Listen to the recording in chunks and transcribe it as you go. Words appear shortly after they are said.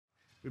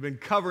We've been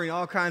covering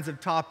all kinds of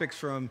topics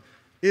from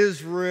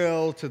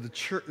Israel to the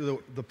church,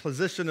 the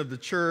position of the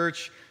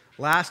church.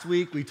 Last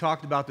week we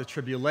talked about the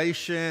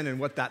tribulation and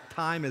what that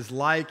time is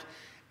like.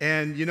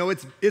 And you know,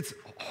 it's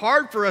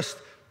hard for us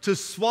to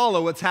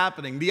swallow what's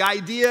happening. The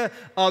idea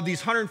of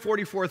these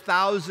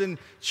 144,000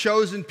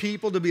 chosen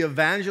people to be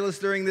evangelists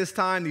during this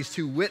time, these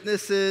two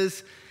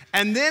witnesses.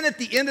 And then at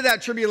the end of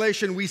that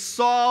tribulation, we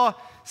saw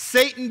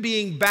Satan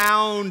being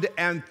bound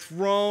and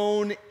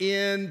thrown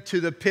into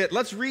the pit.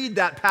 Let's read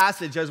that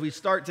passage as we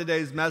start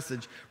today's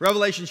message.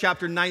 Revelation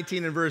chapter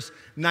 19 and verse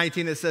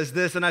 19, it says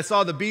this, "And I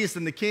saw the beast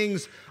and the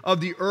kings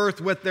of the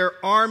earth with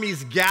their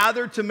armies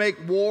gathered to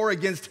make war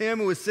against him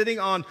who was sitting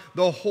on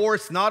the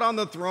horse," not on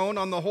the throne,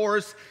 on the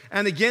horse,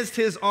 "and against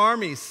his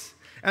armies.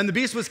 And the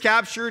beast was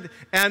captured,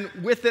 and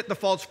with it the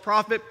false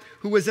prophet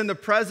who was in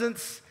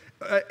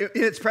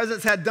its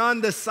presence had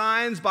done the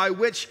signs by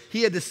which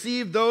he had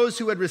deceived those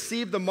who had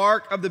received the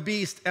mark of the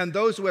beast and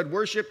those who had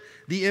worshipped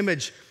the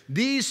image.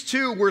 These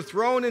two were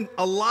thrown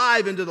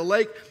alive into the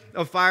lake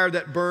of fire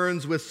that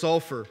burns with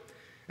sulfur.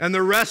 And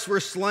the rest were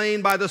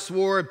slain by the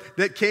sword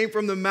that came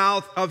from the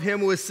mouth of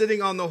him who was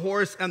sitting on the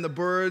horse, and the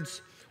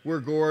birds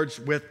were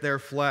gorged with their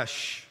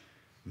flesh."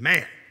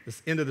 Man,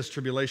 this end of this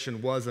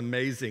tribulation was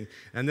amazing.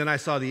 "And then I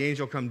saw the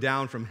angel come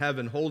down from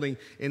heaven, holding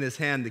in his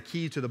hand the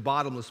key to the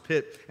bottomless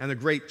pit and the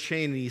great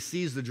chain. And he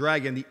seized the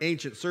dragon, the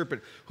ancient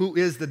serpent, who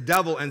is the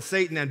devil and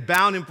Satan, and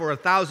bound him for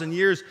 1,000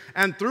 years,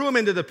 and threw him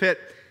into the pit,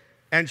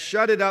 and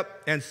shut it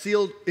up, and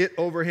sealed it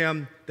over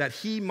him, that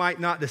he might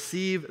not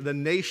deceive the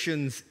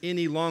nations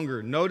any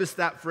longer." Notice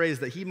that phrase,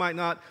 that he might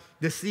not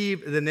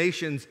deceive the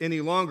nations any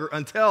longer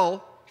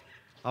until,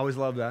 I always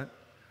love that,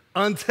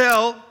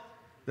 until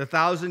the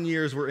 1,000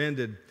 years were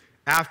ended.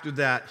 After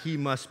that, he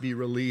must be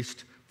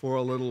released for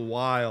a little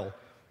while.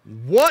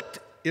 What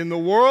in the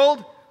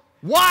world?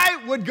 Why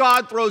would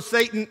God throw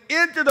Satan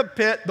into the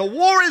pit? The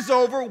war is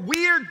over.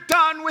 We're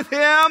done with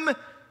him.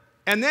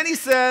 And then he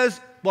says,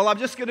 well, I'm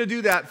just going to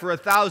do that for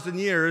 1,000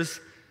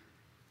 years.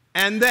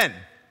 And then?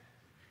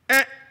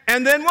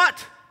 And then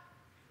what?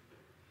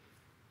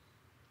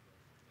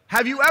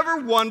 Have you ever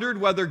wondered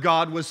whether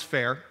God was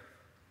fair?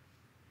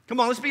 Come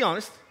on, let's be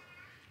honest.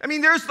 I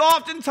mean, there's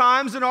often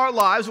times in our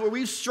lives where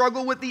we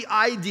struggle with the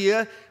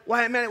idea,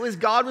 well, man,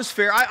 God was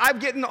fair. I'm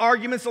getting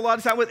arguments a lot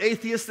of time with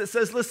atheists that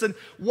says, listen,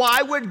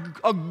 why would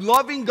a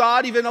loving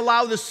God even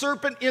allow the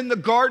serpent in the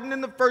garden in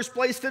the first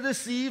place to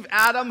deceive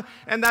Adam?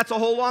 And that's a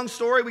whole long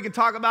story. We can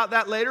talk about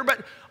that later.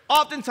 But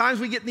oftentimes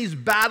we get in these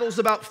battles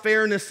about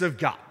fairness of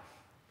God.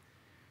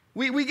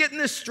 We get in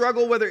this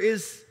struggle whether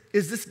is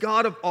this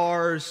God of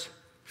ours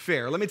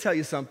fair? Let me tell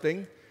you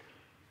something.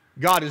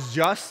 God is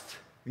just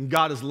and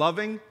God is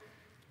loving.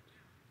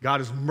 God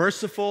is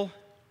merciful.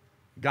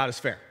 God is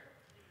fair.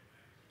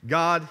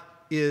 God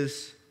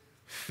is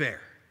fair.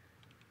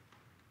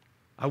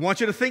 I want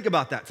you to think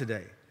about that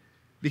today,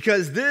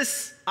 because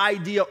this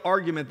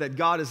argument that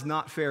God is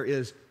not fair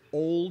is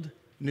old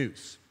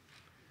news.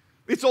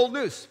 It's old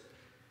news.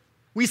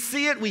 We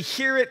see it, we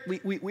hear it,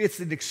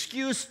 it's an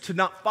excuse to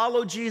not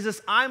follow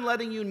Jesus. I'm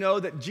letting you know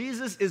that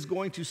Jesus is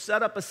going to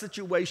set up a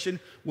situation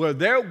where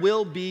there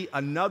will be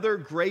another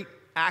great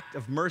act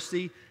of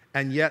mercy,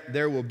 and yet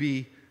there will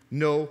be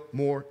no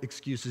more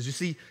excuses. You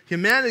see,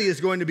 humanity is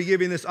going to be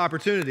given this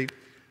opportunity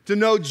to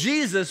know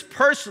Jesus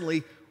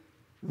personally,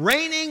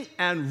 reigning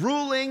and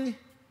ruling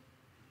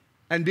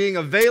and being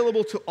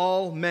available to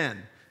all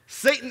men.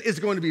 Satan is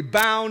going to be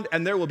bound,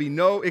 and there will be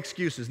no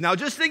excuses. Now,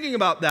 just thinking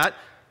about that,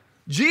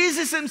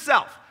 Jesus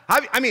himself,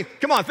 I mean,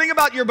 come on, think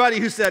about your buddy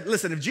who said,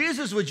 listen, if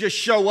Jesus would just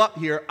show up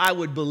here, I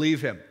would believe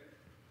him.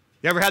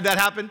 You ever had that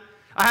happen?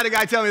 I had a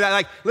guy tell me that,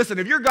 like, listen,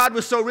 if your God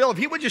was so real, if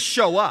he would just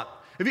show up,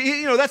 if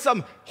he, that's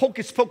some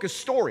hocus pocus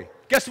story.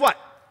 Guess what?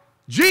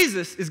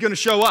 Jesus is going to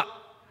show up.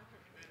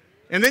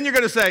 And then you're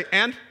going to say,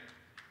 and?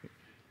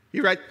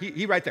 He right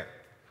there.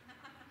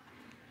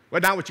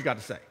 Well, now what you got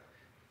to say?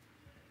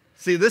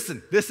 See,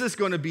 listen, this is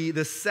going to be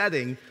the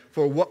setting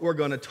for what we're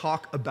going to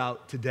talk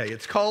about today.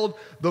 It's called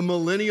the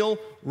millennial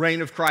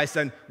reign of Christ,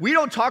 and we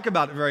don't talk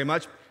about it very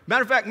much.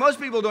 Matter of fact,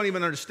 most people don't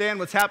even understand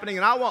what's happening,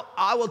 and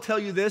I will tell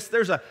you this,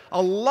 there's a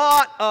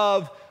lot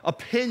of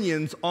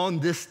opinions on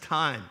this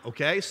time,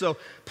 okay? So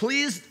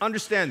please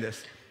understand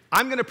this.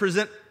 I'm going to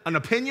present an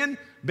opinion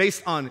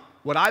based on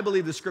what I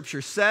believe the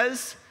Scripture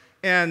says,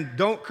 and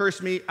don't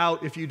curse me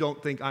out if you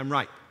don't think I'm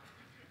right.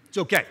 It's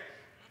okay.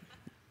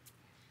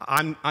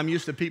 I'm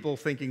used to people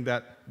thinking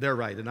that they're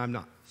right, and I'm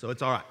not, so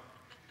it's all right.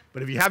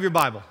 But if you have your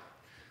Bible,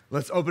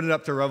 let's open it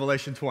up to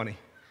Revelation 20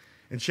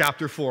 in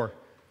chapter 4.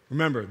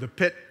 Remember, the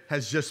pit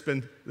has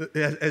been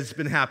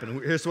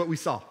happening. Here's what we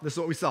saw. This is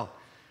what we saw.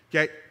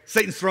 Okay,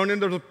 Satan's thrown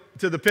into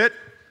the pit.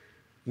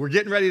 We're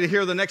getting ready to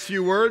hear the next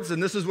few words,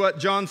 and this is what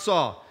John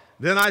saw.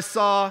 Then I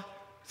saw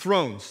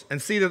thrones,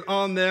 and seated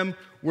on them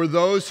were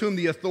those whom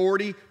the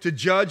authority to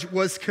judge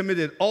was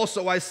committed.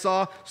 Also I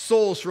saw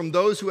souls from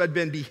those who had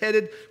been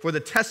beheaded for the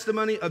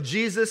testimony of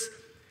Jesus,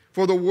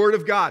 for the word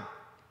of God.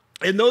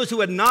 And those who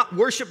had not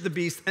worshiped the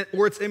beast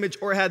or its image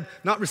or had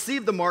not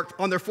received the mark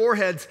on their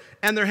foreheads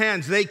and their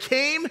hands. They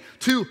came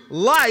to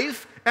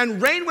life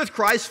and reigned with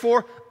Christ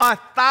for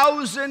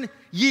 1,000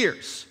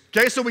 years.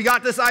 Okay, so we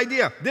got this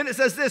idea. Then it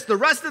says this, the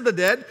rest of the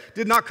dead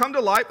did not come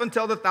to life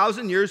until the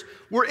 1,000 years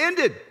were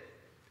ended.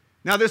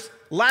 Now this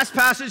last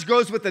passage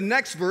goes with the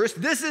next verse.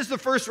 This is the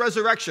first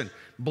resurrection.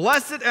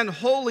 Blessed and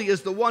holy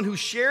is the one who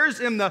shares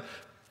in the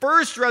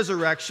first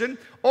resurrection.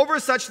 Over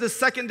such the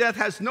second death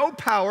has no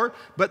power,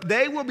 but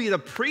they will be the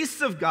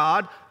priests of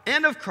God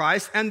and of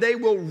Christ, and they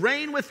will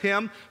reign with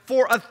him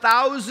for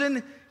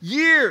 1,000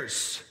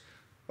 years.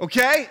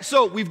 Okay,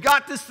 so we've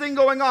got this thing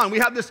going on. We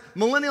have this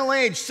millennial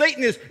age.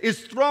 Satan is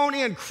thrown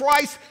in.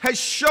 Christ has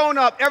shown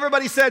up.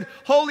 Everybody said,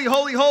 holy,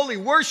 holy, holy.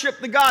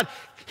 Worship the God.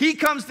 He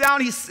comes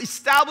down. He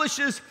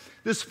establishes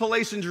this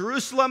place in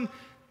Jerusalem,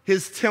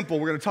 his temple.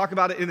 We're going to talk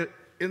about it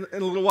in a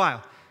little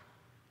while.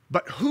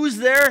 But who's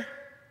there?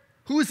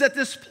 Who's at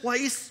this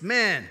place?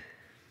 Man,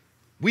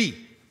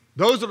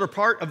 those that are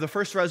part of the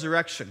first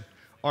resurrection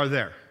are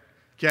there,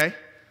 okay?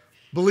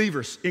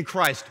 Believers in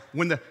Christ.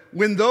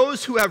 When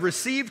those who have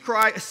received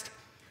Christ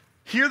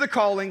hear the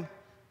calling,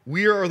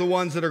 we are the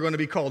ones that are going to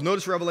be called.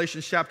 Notice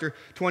Revelation chapter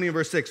 20 and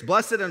verse 6.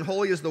 Blessed and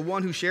holy is the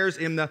one who shares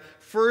in the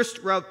first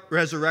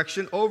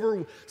resurrection.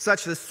 Over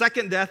such the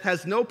second death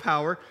has no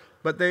power,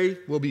 but they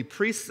will be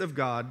priests of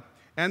God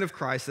and of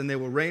Christ, and they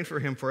will reign for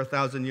him for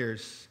 1,000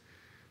 years.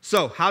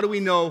 So, how do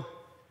we know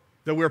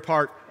that we're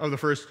part of the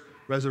first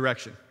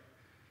resurrection?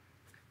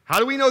 How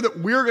do we know that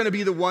we're going to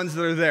be the ones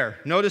that are there?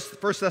 Notice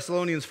 1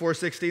 Thessalonians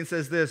 4:16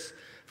 says this,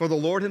 for the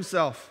Lord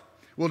himself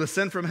will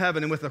descend from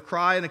heaven, and with a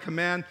cry and a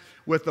command,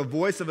 with the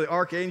voice of the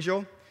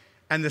archangel,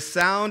 and the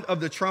sound of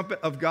the trumpet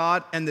of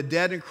God, and the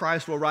dead in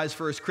Christ will rise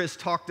first. Chris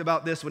talked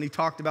about this when he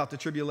talked about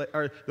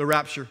the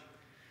rapture.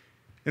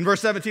 In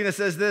verse 17 it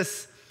says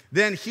this,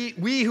 then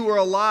we who are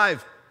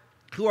alive,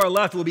 who are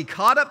left, will be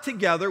caught up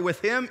together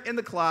with him in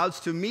the clouds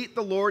to meet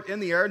the Lord in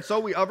the air, and so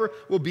we ever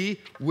will be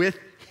with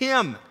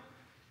him.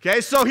 Okay,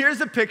 so here's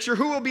the picture.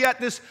 Who will be at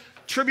this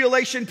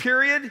tribulation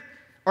period,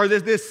 or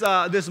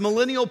this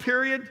millennial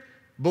period?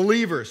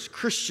 Believers,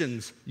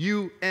 Christians,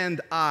 you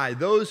and I,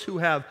 those who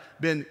have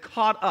been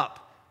caught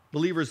up,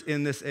 believers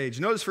in this age.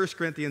 Notice 1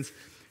 Corinthians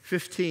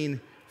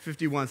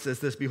 15:51 says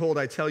this, behold,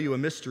 I tell you a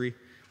mystery.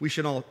 We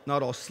shall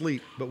not all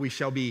sleep, but we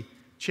shall be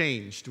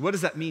changed. What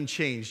does that mean,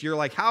 changed? You're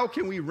like, how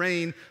can we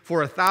reign for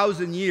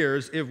 1,000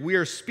 years if we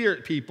are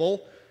spirit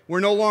people?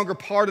 We're no longer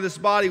part of this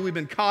body. We've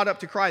been caught up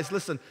to Christ.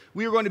 Listen,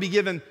 we are going to be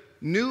given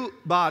new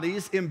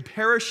bodies,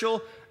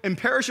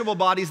 imperishable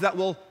bodies that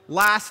will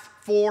last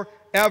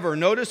forever.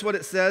 Notice what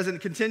it says, and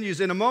it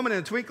continues, in a moment, in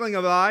a twinkling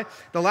of an eye,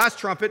 the last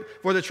trumpet,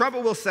 for the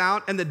trumpet will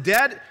sound, and the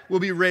dead will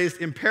be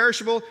raised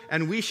imperishable,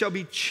 and we shall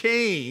be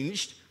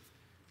changed.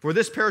 For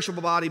this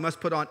perishable body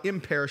must put on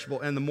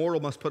imperishable, and the mortal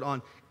must put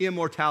on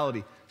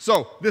immortality.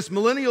 So, this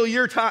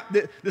millennial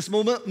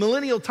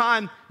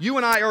time, you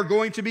and I are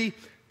going to be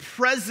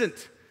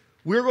present.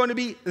 We're going to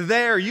be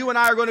there. You and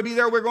I are going to be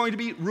there. We're going to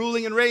be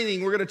ruling and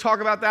reigning. We're going to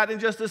talk about that in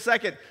just a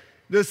second.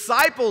 The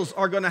disciples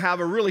are going to have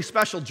a really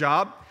special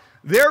job.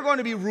 They're going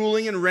to be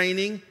ruling and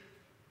reigning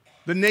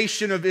the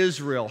nation of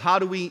Israel. How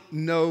do we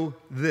know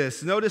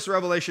this? Notice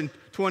Revelation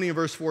 20 and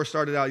verse 4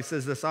 started out. He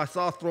says this, I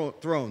saw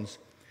thrones,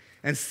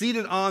 and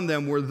seated on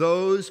them were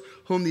those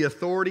whom the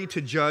authority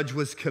to judge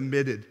was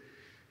committed.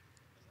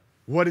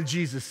 What did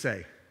Jesus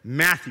say?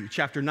 Matthew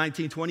chapter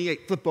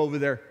 19:28. Flip over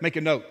there, make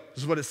a note.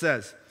 This is what it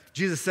says.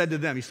 Jesus said to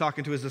them, he's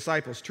talking to his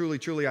disciples, truly,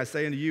 truly, I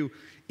say unto you,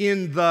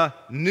 in the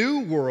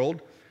new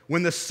world,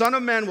 when the Son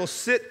of Man will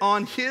sit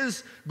on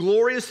his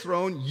glorious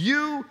throne,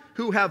 you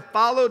who have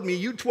followed me,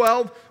 you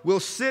 12, will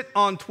sit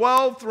on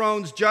 12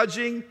 thrones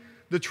judging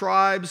the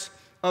tribes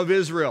of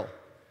Israel.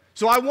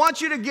 So I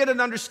want you to get an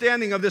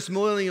understanding of this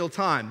millennial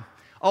time.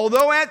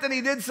 Although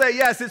Anthony did say,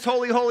 yes, it's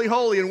holy, holy,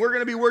 holy, and we're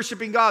going to be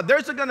worshiping God,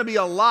 there's going to be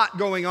a lot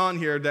going on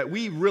here that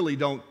we really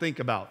don't think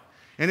about.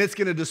 And it's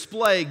going to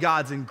display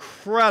God's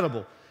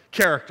incredible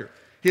character,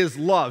 his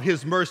love,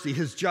 his mercy,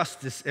 his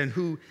justice, and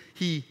who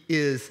he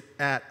is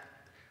at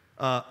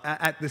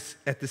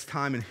this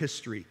time in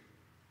history.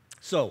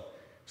 So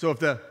if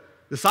the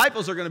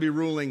disciples are going to be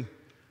ruling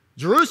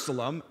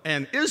Jerusalem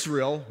and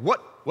Israel,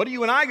 what are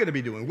you and I going to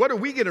be doing? What are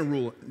we going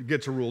to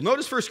get to rule?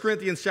 Notice 1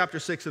 Corinthians chapter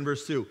 6 and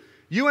verse 2.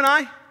 You and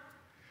I,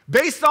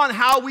 based on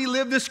how we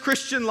live this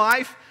Christian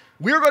life,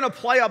 we're going to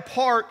play a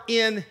part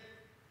in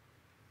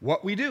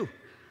what we do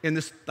in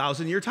this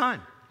 1,000-year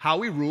time, how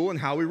we rule and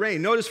how we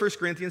reign. Notice 1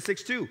 Corinthians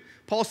 6:2.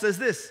 Paul says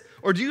this,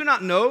 or do you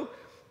not know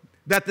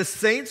that the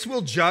saints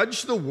will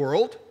judge the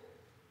world?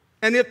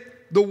 And if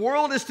the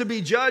world is to be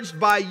judged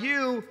by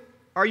you,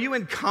 are you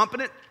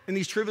incompetent in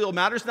these trivial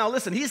matters? Now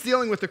listen, he's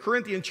dealing with the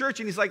Corinthian church,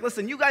 and he's like,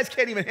 listen, you guys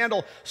can't even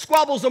handle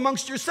squabbles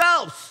amongst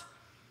yourselves.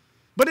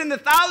 But in the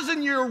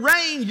 1,000-year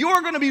reign,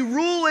 you're going to be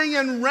ruling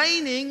and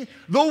reigning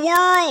the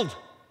world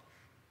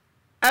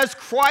as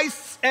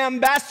Christ's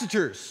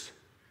ambassadors.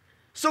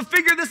 So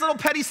figure this little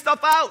petty stuff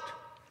out.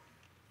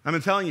 I'm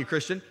telling you,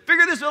 Christian,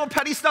 figure this little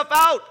petty stuff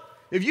out.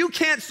 If you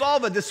can't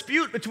solve a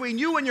dispute between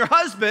you and your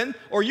husband,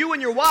 or you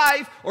and your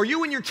wife, or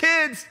you and your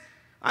kids,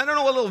 I don't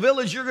know what little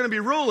village you're going to be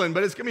ruling,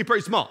 but it's going to be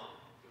pretty small.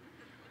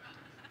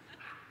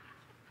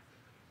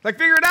 Like,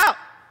 figure it out.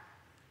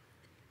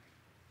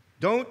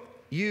 Don't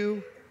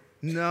you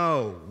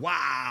know?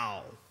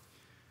 Wow.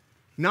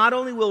 Not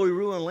only will we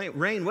rule and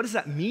reign, what does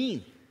that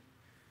mean?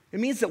 It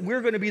means that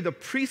we're going to be the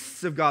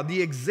priests of God,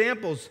 the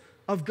examples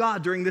of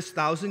God during this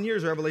 1,000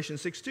 years, Revelation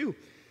 6:2.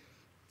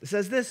 It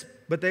says this,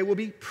 but they will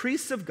be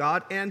priests of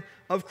God and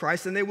of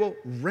Christ, and they will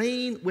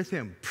reign with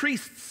him.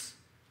 Priests.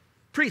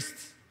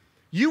 Priests.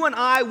 You and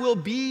I will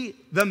be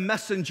the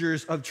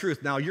messengers of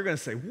truth. Now, you're going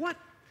to say, what?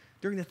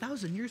 During the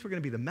 1,000 years, we're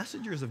going to be the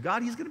messengers of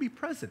God? He's going to be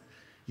present.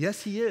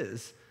 Yes, he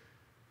is.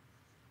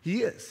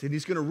 He is. And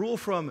he's going to rule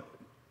from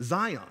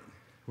Zion.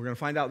 We're going to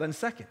find out that in a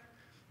second.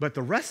 But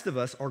the rest of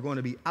us are going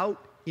to be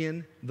out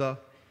in the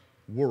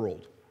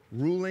world,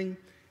 ruling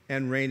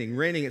and reigning.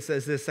 Reigning, it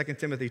says this, 2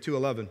 Timothy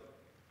 2:11.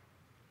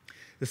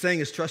 The saying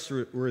is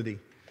trustworthy.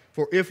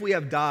 For if we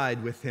have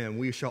died with him,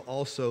 we shall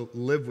also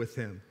live with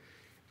him.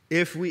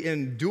 If we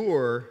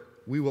endure,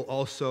 we will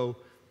also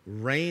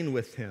reign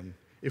with him.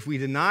 If we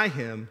deny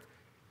him,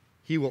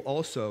 he will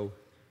also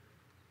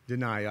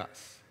deny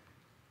us.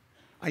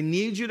 I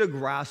need you to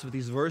grasp what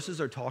these verses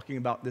are talking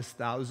about, this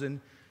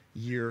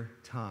 1,000-year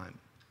time.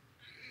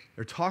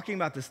 They're talking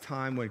about this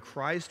time when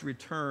Christ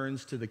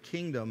returns to the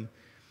kingdom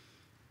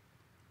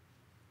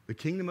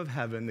of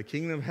heaven. The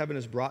kingdom of heaven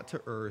is brought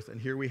to earth, and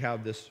here we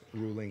have this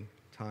ruling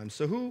time.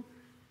 So who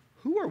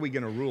are we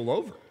going to rule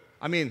over?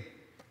 I mean,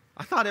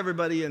 I thought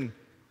everybody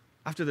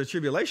after the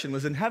tribulation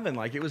was in heaven,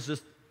 like it was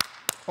just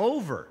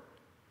over.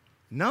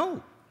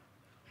 No,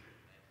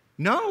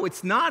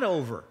 it's not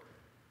over.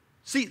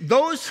 See,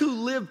 those who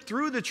lived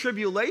through the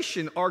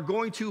tribulation are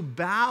going to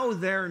bow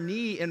their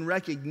knee in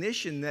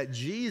recognition that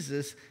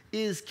Jesus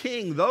is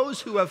king.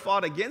 Those who have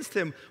fought against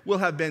him will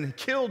have been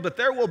killed, but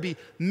there will be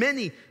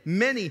many,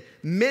 many,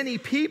 many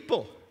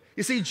people.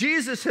 You see,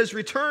 Jesus has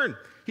returned.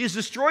 He has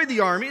destroyed the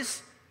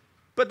armies,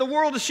 but the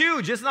world is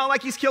huge. It's not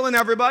like he's killing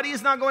everybody.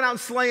 He's not going out and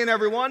slaying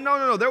everyone.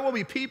 No. There will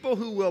be people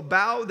who will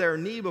bow their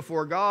knee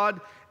before God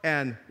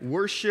and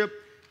worship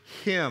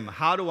him.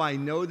 How do I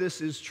know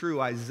this is true?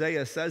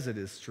 Isaiah says it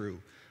is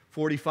true.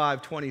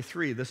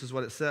 45:23, this is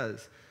what it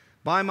says.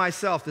 By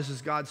myself, this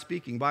is God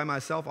speaking, by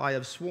myself I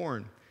have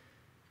sworn.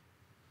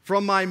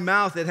 From my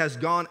mouth it has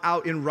gone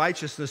out in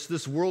righteousness.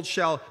 This word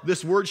shall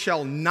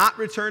not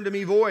return to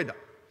me void.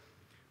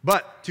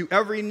 But to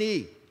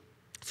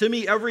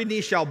me every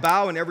knee shall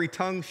bow, and every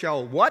tongue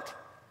shall what?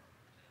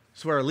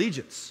 Swear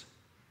allegiance.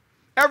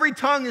 Every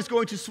tongue is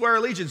going to swear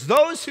allegiance.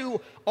 Those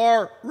who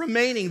are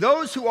remaining,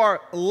 those who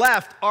are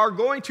left, are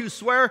going to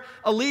swear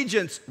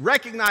allegiance,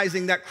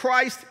 recognizing that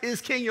Christ is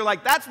king. You're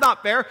like, that's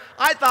not fair.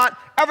 I thought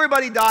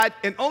everybody died,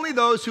 and only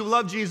those who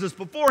loved Jesus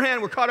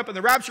beforehand were caught up in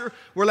the rapture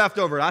were left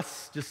over.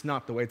 That's just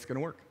not the way it's going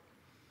to work.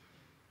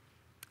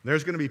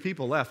 There's going to be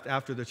people left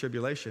after the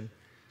tribulation,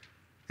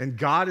 and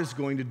God is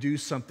going to do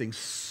something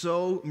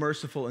so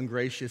merciful and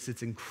gracious,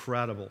 it's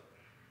incredible.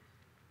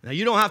 Now,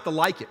 you don't have to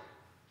like it.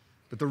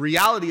 But the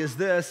reality is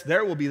this,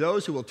 there will be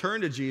those who will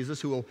turn to Jesus,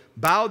 who will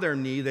bow their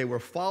knee, they will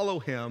follow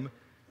him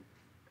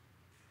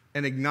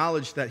and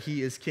acknowledge that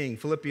he is king.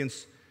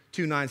 Philippians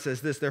 2:9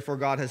 says this, therefore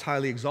God has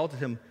highly exalted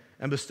him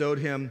and bestowed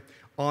him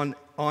on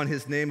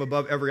his name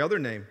above every other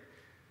name,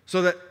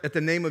 so that at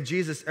the name of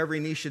Jesus every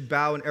knee should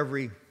bow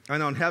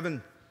and on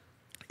heaven,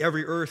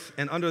 every earth,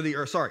 and under the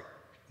earth. Sorry,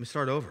 let me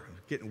start over. I'm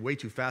getting way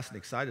too fast and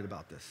excited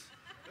about this.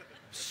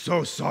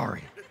 So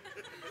sorry.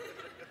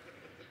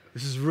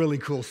 This is really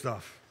cool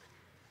stuff.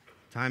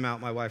 Time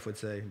out, my wife would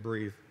say,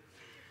 breathe.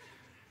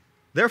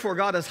 Therefore,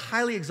 God has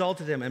highly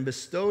exalted him and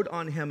bestowed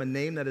on him a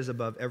name that is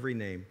above every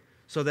name,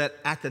 so that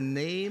at the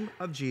name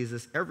of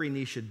Jesus, every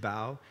knee should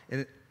bow,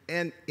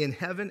 and in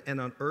heaven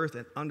and on earth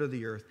and under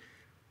the earth,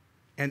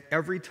 and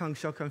every tongue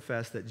shall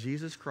confess that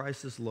Jesus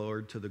Christ is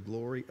Lord, to the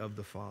glory of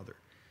the Father.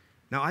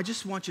 Now, I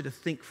just want you to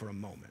think for a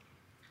moment.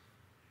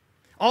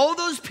 All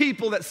those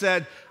people that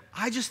said,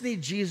 I just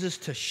need Jesus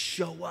to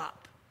show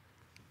up.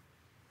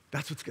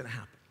 That's what's going to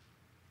happen.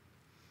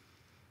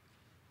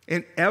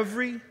 And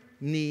every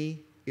knee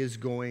is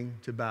going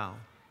to bow.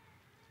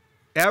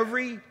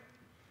 Every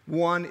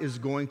one is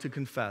going to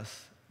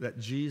confess that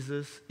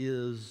Jesus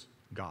is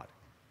God,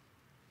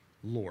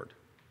 Lord.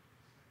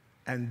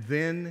 And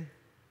then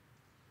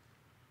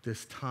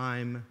this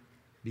time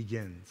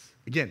begins.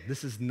 Again,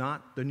 this is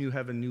not the new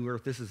heaven, new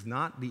earth. This is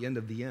not the end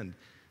of the end.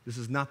 This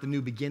is not the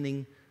new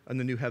beginning and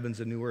the new heavens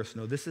and new earth.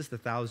 No, this is the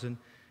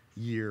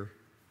 1,000-year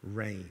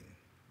reign.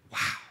 Wow.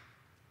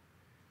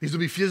 These will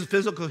be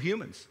physical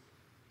humans.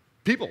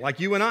 People like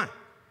you and I.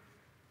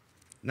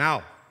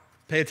 Now,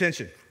 pay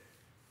attention.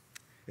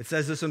 It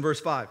says this in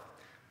verse 5.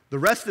 The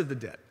rest of the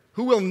dead,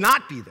 who will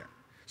not be there.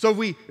 So if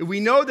we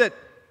know that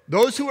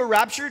those who are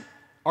raptured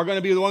are going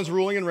to be the ones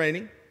ruling and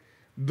reigning.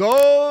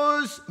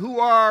 Those who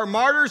are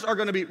martyrs are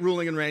going to be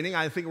ruling and reigning.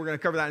 I think we're going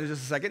to cover that in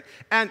just a second.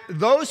 And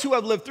those who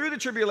have lived through the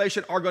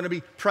tribulation are going to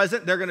be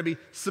present. They're going to be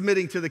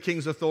submitting to the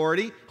king's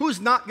authority.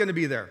 Who's not going to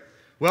be there?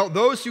 Well,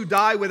 those who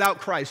die without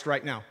Christ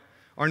right now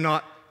are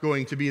not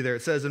going to be there.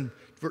 It says in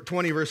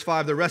 20 verse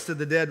 5, the rest of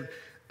the dead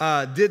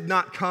did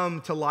not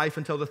come to life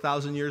until the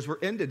 1,000 years were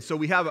ended. So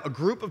we have a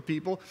group of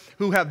people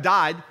who have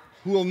died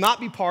who will not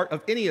be part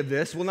of any of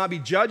this, will not be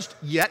judged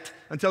yet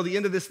until the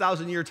end of this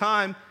 1,000-year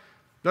time.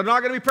 They're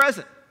not going to be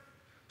present.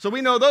 So we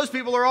know those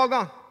people are all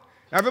gone.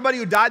 Everybody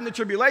who died in the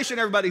tribulation,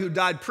 everybody who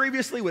died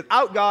previously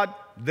without God,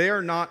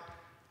 they're not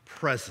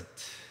present.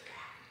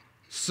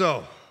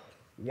 So,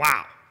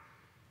 wow.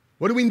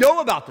 What do we know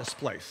about this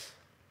place?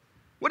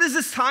 What is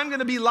this time going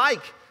to be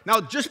like?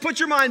 Now, just put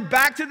your mind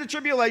back to the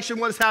tribulation,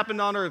 what has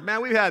happened on earth.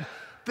 Man, we've had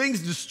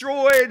things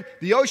destroyed,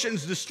 the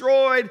oceans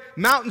destroyed,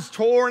 mountains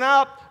torn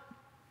up,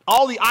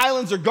 all the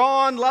islands are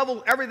gone,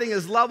 leveled, everything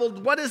is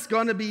leveled. What is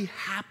going to be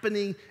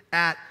happening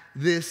at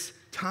this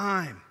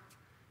time?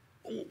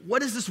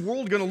 What is this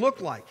world going to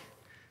look like?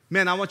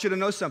 Man, I want you to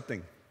know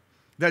something.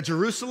 That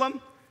Jerusalem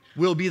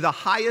will be the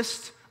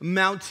highest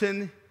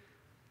mountain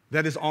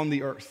that is on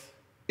the earth.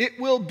 It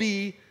will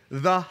be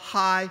the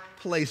high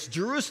place.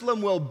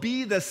 Jerusalem will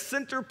be the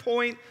center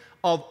point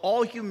of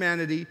all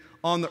humanity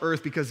on the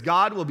earth because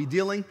God will be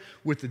dealing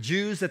with the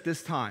Jews at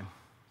this time.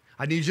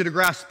 I need you to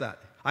grasp that.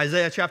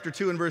 Isaiah chapter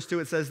 2 and verse 2,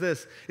 it says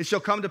this, "It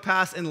shall come to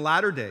pass in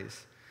latter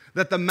days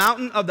that the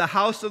mountain of the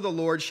house of the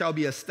Lord shall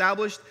be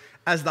established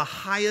as the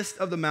highest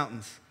of the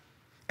mountains,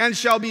 and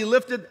shall be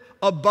lifted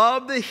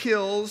above the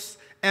hills,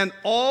 and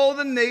all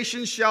the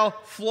nations shall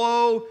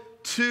flow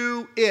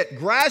to it."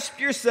 Grasp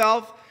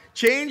yourself,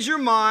 change your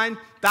mind.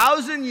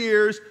 1,000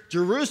 years,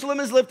 Jerusalem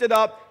is lifted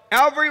up.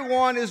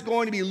 Everyone is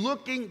going to be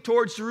looking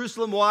towards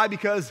Jerusalem. Why?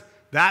 Because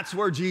that's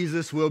where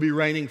Jesus will be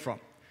reigning from.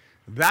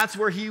 That's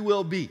where he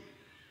will be.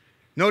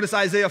 Notice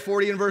Isaiah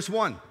 40 and verse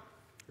 1.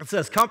 It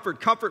says, "Comfort,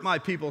 comfort my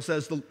people,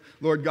 says the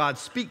Lord God.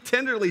 Speak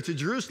tenderly to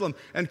Jerusalem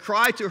and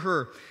cry to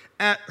her.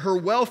 Her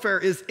welfare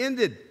is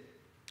ended,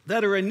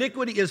 that her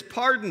iniquity is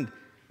pardoned,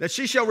 that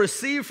she shall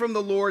receive from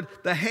the Lord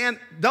the hand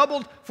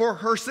doubled for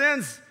her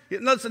sins."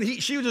 Listen,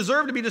 she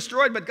deserved to be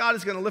destroyed, but God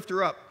is going to lift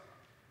her up.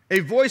 "A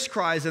voice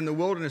cries in the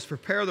wilderness,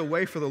 prepare the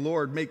way for the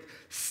Lord. Make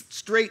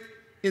straight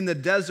in the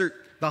desert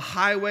the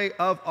highway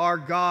of our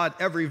God.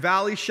 Every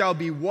valley shall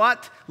be"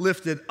 what?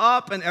 "Lifted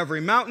up, and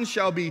every mountain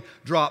shall be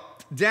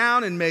dropped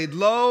down and made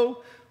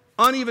low.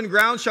 Uneven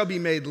ground shall be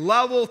made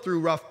level,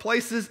 through rough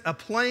places a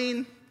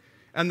plain.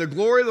 And the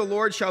glory of the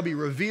Lord shall be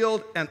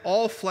revealed, and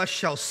all flesh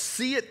shall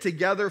see it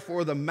together,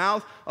 for the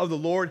mouth of the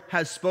Lord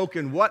has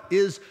spoken." What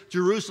is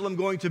Jerusalem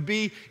going to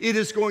be? It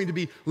is going to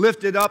be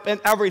lifted up,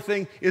 and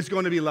everything is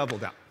going to be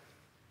leveled out.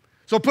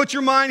 So put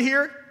your mind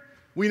here.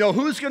 We know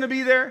who's going to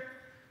be there.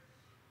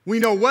 We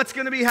know what's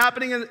going to be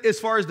happening as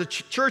far as the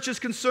church is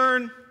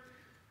concerned.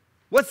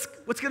 What's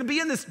going to be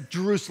in this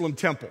Jerusalem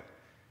temple?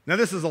 Now,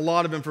 this is a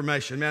lot of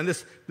information, man.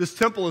 This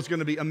temple is going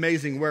to be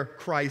amazing, where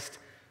Christ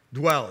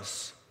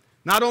dwells.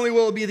 Not only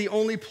will it be the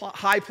only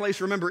high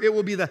place, remember, it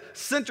will be the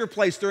center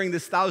place during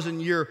this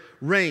 1,000-year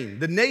reign.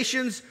 The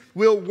nations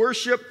will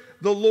worship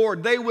the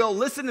Lord. They will,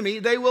 listen to me,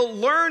 they will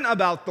learn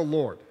about the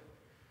Lord.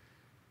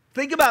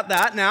 Think about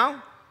that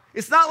now.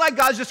 It's not like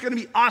God's just going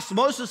to be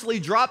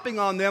osmosisly dropping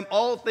on them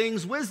all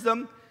things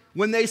wisdom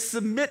when they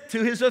submit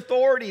to his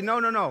authority. No,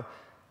 no, no.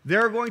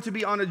 They're going to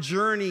be on a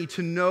journey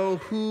to know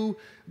who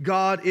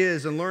God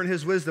is and learn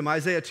his wisdom.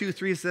 Isaiah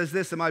 2:3 says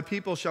this, "And my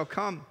people shall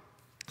come,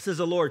 says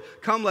the Lord.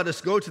 Come, let us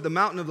go to the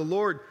mountain of the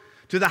Lord,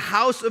 to the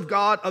house of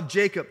God of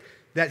Jacob,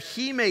 that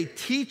he may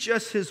teach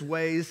us his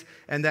ways,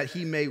 and that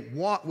we may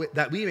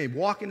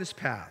walk in his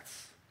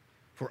paths.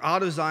 For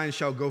out of Zion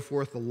shall go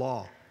forth the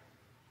law,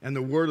 and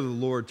the word of the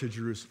Lord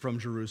from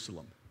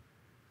Jerusalem."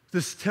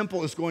 This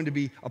temple is going to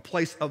be a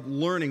place of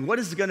learning. What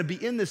is going to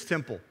be in this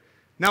temple?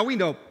 Now, we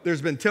know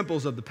there's been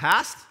temples of the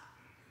past.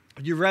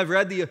 If you've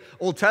read the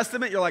Old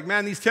Testament, you're like,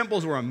 man, these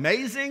temples were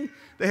amazing.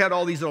 They had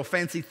all these little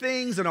fancy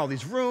things and all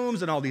these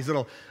rooms and all these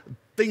little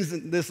things,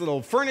 this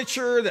little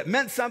furniture that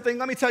meant something.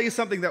 Let me tell you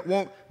something that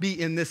won't be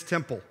in this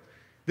temple.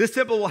 This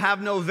temple will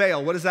have no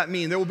veil. What does that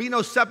mean? There will be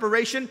no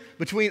separation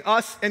between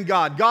us and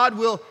God. God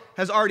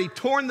has already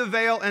torn the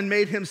veil and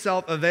made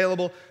himself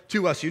available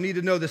to us. You need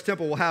to know this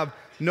temple will have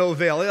no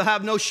veil. It'll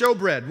have no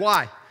showbread.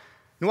 Why?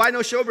 Why no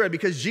showbread?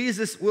 Because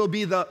Jesus will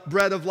be the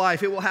bread of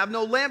life. It will have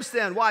no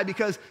lampstand. Why?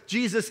 Because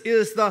Jesus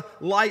is the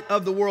light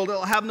of the world. It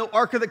will have no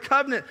Ark of the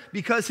Covenant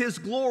because his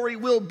glory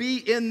will be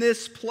in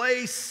this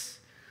place.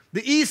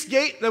 The east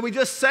gate that we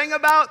just sang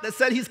about that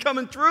said he's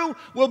coming through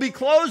will be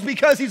closed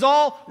because he's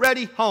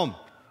already home.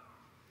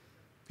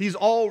 He's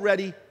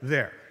already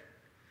there.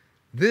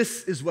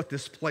 This is what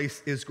this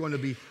place is going to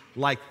be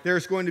like.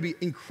 There's going to be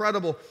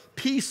incredible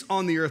peace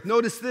on the earth.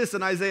 Notice this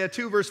in Isaiah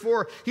 2, verse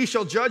 4. "He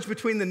shall judge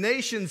between the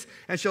nations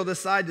and shall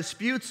decide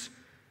disputes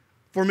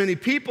for many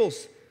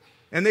peoples.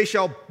 And they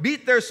shall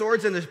beat their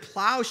swords into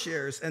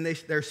plowshares and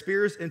their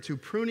spears into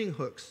pruning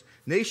hooks.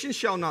 Nation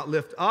shall not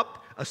lift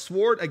up a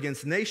sword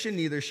against nation,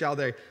 neither shall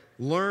they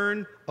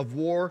learn of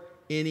war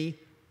any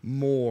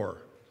more."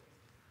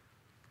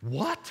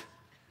 What?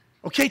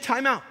 Okay,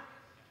 time out.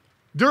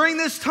 During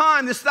this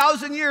time, this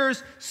 1,000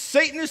 years,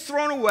 Satan is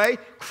thrown away.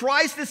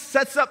 Christ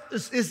sets up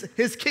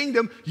his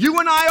kingdom. You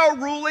and I are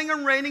ruling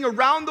and reigning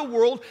around the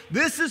world.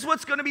 This is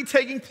what's going to be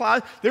taking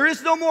place. There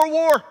is no more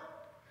war.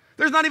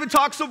 There's not even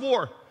talks of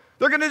war.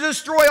 They're going to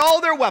destroy all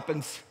their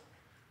weapons.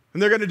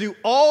 And they're going to do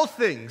all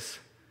things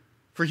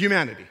for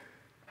humanity.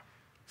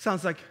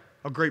 Sounds like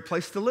a great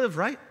place to live,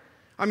 right?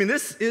 I mean,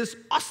 this is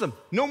awesome.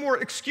 No more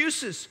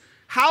excuses.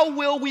 How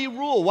will we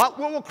rule? What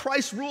will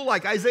Christ rule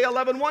like? Isaiah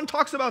 11:1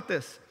 talks about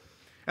this.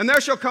 And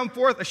there shall come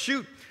forth a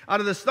shoot out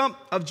of the stump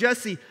of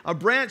Jesse, a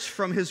branch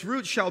from his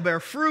root shall bear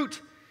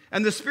fruit,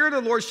 and the Spirit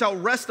of the Lord shall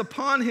rest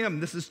upon him.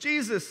 This is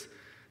Jesus.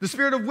 The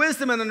Spirit of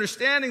wisdom and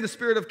understanding, the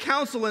Spirit of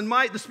counsel and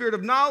might, the Spirit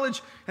of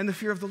knowledge and the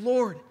fear of the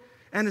Lord.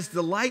 And his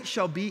delight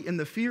shall be in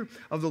the fear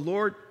of the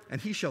Lord, and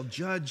he shall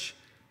judge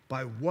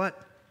by what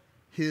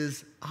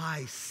his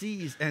eye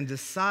sees and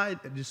decide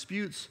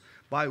disputes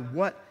by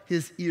what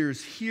his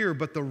ears hear.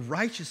 But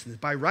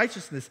by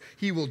righteousness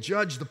he will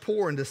judge the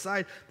poor and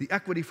decide the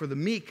equity for the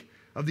meek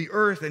of the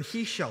earth, and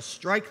he shall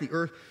strike the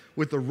earth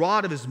with the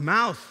rod of his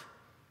mouth.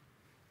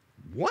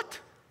 What?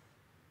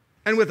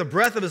 And with the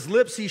breath of his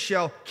lips he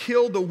shall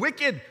kill the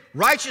wicked.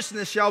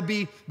 Righteousness shall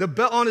be the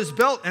belt on his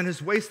belt, and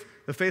his waist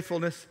the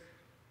faithfulness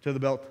to the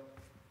belt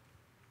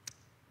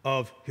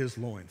of his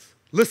loins.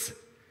 Listen,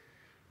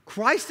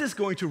 Christ is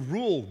going to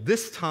rule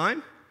this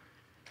time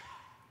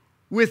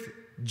with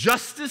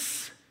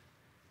justice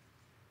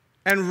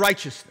and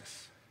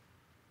righteousness.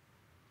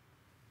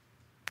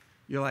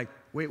 You're like,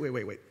 wait.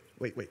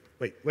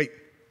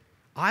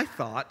 I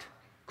thought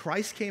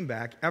Christ came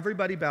back,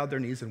 everybody bowed their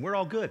knees, and we're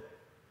all good.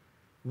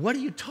 What are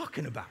you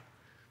talking about?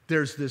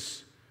 There's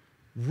this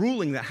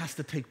ruling that has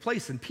to take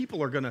place, and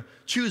people are going to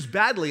choose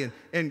badly,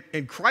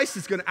 and Christ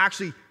is going to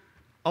actually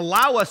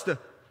allow us to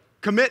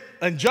commit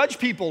and judge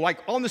people like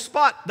on the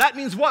spot. That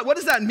means what? What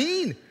does that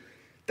mean?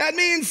 That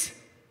means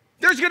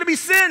there's going to be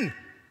sin.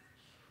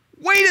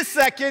 Wait a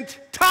second,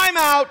 time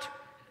out,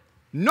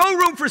 no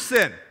room for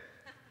sin.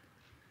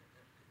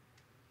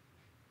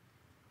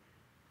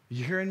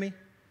 You hearing me?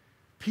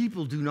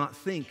 People do not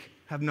think,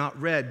 have not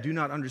read, do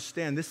not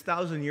understand. This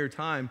 1,000-year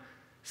time,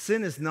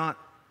 sin is not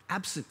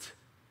absent.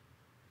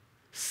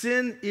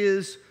 Sin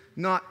is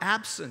not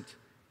absent.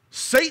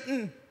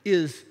 Satan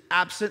is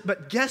absent,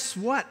 but guess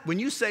what? When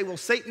you say, well,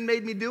 Satan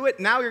made me do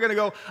it, now you're going to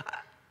go,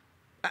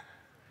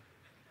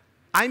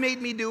 I made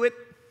me do it,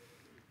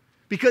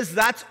 because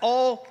that's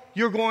all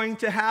you're going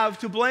to have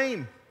to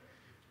blame.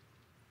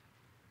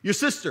 Your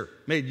sister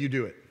made you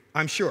do it,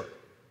 I'm sure.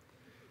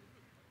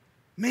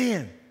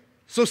 Man,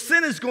 so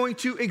sin is going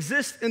to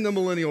exist in the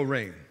millennial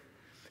reign.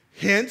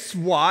 Hence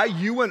why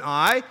you and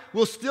I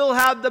will still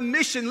have the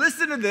mission,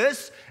 listen to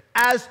this,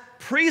 as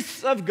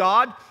priests of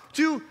God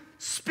to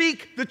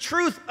speak the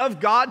truth of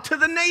God to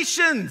the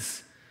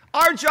nations.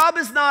 Our job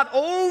is not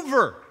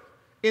over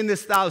in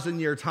this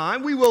 1,000-year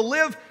time. We will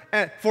live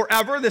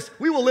forever.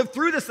 We will live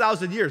through this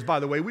 1,000 years, by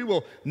the way. We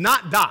will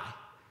not die.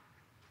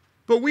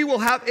 But we will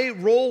have a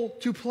role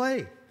to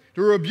play,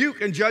 to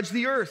rebuke and judge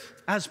the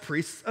earth as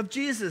priests of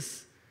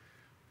Jesus.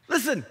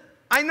 Listen,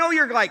 I know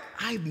you're like,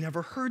 I've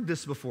never heard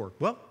this before.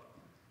 Well,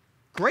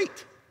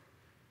 great.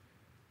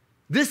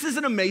 This is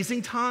an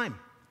amazing time.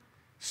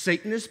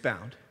 Satan is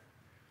bound.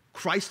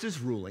 Christ is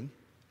ruling.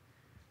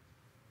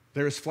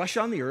 There is flesh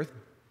on the earth.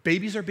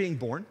 Babies are being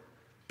born.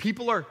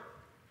 People are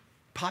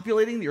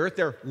populating the earth.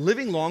 They're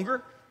living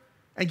longer.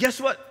 And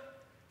guess what?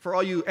 For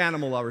all you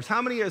animal lovers,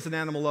 how many is an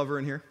animal lover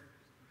in here?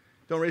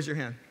 Don't raise your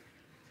hand.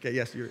 Okay,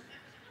 yes, you're.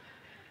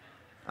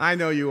 I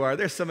know you are.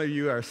 There's some of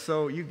you are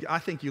I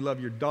think you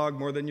love your dog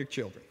more than your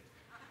children.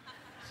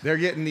 They're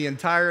getting the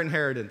entire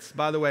inheritance.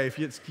 By the way, if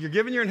you're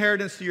giving your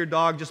inheritance to your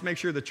dog, just make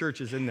sure the church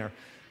is in there.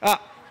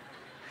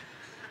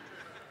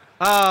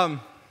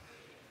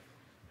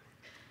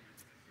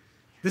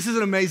 This is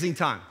an amazing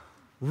time.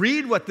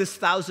 Read what this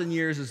 1,000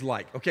 years is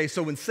like. Okay,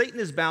 so when Satan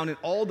is bound and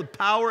all the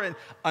power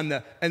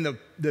and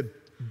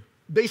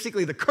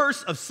basically the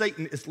curse of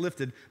Satan is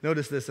lifted,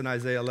 notice this in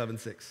Isaiah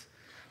 11:6.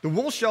 The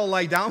wolf shall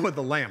lie down with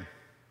the lamb,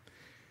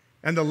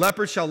 and the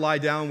leopard shall lie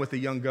down with the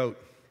young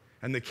goat,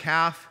 and the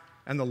calf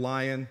and the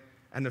lion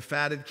and the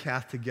fatted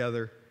calf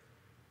together,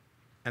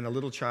 and a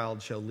little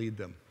child shall lead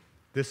them.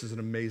 This is an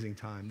amazing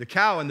time. The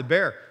cow and the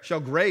bear shall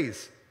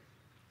graze.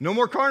 No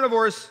more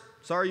carnivores.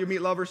 Sorry, you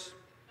meat lovers.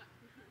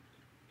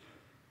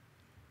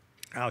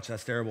 Ouch,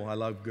 that's terrible. I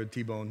love good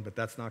T-bone, but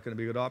that's not going to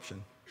be a good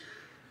option.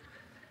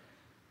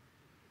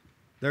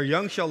 Their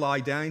young shall lie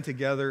down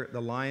together.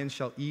 The lion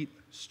shall eat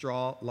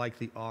straw like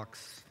the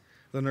ox.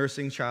 The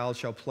nursing child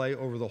shall play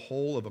over the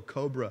hole of a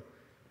cobra,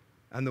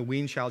 and the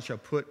weaned child shall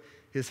put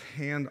his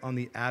hand on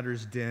the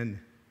adder's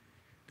den.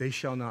 They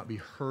shall not be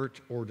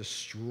hurt or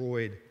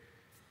destroyed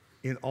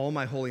in all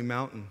my holy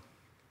mountain,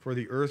 for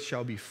the earth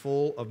shall be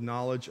full of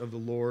knowledge of the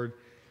Lord,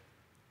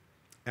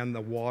 and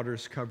the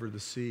waters cover the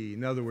sea.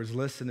 In other words,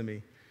 listen to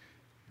me.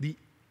 The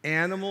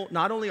animal,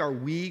 not only are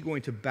we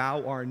going to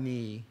bow our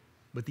knee,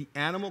 but the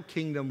animal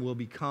kingdom will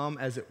become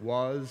as it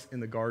was in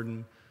the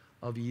Garden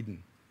of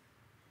Eden.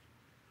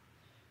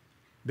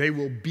 They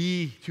will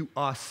be to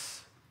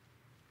us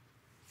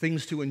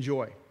things to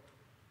enjoy,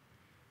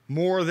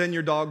 more than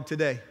your dog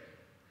today.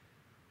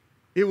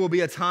 It will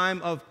be a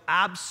time of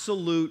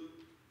absolute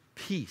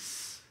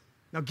peace.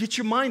 Now get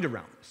your mind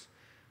around this.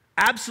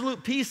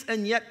 Absolute peace,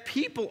 and yet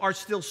people are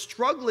still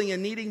struggling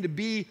and needing to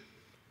be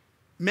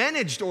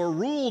managed or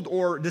ruled,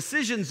 or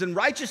decisions and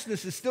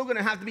righteousness is still going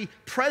to have to be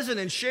present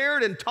and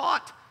shared and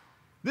taught.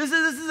 This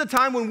is a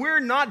time when we're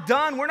not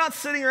done. We're not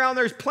sitting around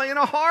there playing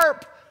a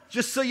harp,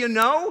 just so you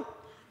know.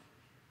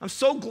 I'm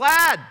so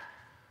glad.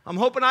 I'm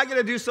hoping I get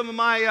to do some of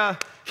my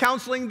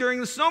counseling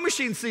during the snow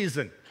machine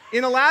season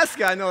in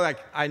Alaska. I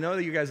know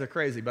that you guys are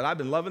crazy, but I've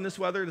been loving this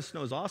weather. The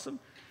snow's awesome.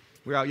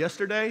 We were out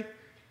yesterday.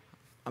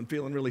 I'm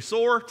feeling really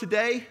sore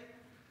today.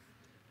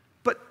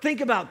 But think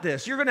about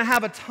this. You're going to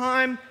have a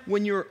time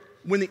when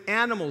the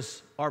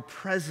animals are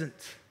present.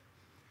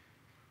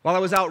 While I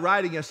was out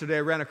riding yesterday,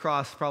 I ran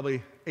across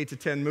probably 8 to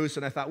 10 moose,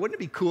 and I thought, wouldn't it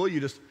be cool you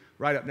just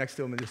ride up next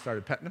to them and just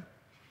started petting them?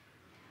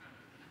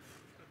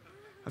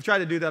 I've tried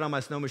to do that on my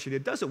snow machine.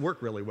 It doesn't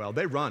work really well.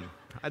 They run.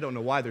 I don't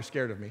know why they're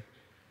scared of me.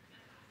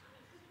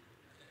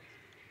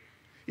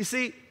 You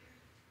see,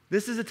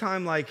 this is a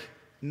time like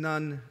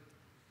none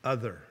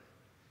other.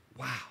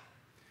 Wow.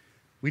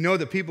 We know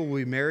that people will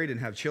be married and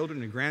have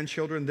children and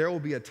grandchildren. There will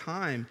be a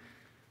time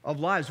of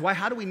lives. Why?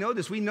 How do we know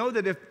this? We know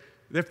that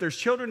if there's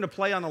children to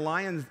play on a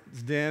lion's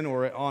den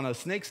or on a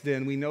snake's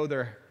den, we know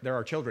there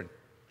are children.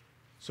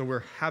 So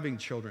we're having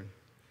children.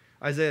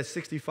 Isaiah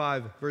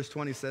 65, verse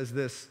 20 says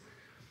this: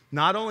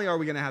 not only are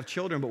we going to have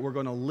children, but we're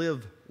going to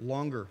live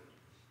longer.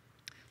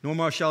 No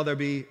more shall there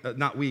be,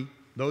 not we,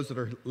 those that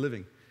are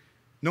living.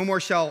 No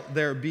more shall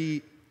there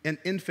be an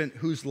infant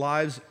whose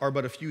lives are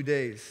but a few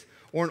days,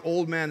 or an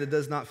old man that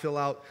does not fill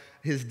out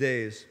his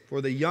days. For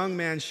the young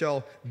man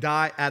shall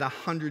die at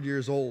 100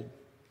 years old,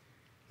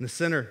 and the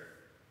sinner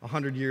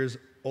 100 years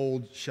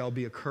old shall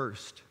be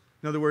accursed.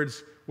 In other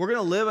words, we're going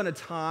to live in a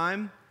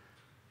time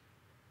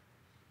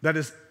that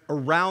is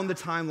around the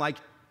time like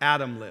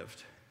Adam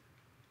lived,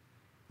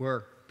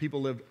 where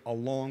people lived a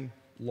long,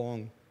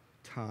 long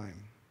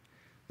time.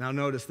 Now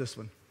notice this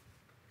one.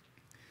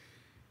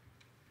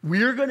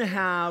 We're going to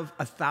have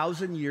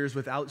 1,000 years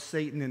without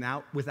Satan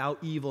and without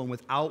evil and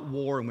without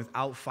war and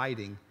without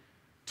fighting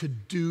to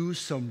do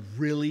some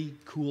really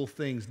cool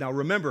things. Now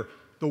remember,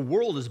 the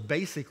world has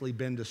basically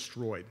been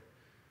destroyed.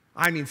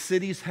 I mean,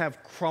 cities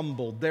have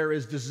crumbled. There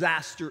is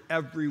disaster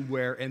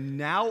everywhere. And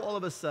now all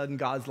of a sudden,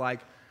 God's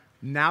like,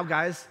 now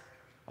guys,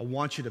 I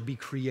want you to be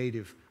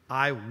creative.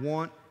 I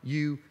want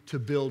you to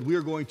build. We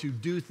are going to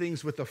do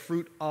things with the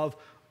fruit of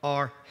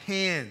our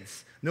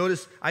hands.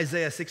 Notice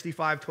Isaiah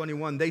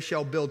 65:21. They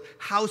shall build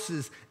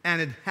houses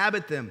and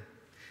inhabit them.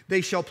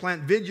 They shall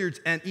plant vineyards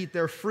and eat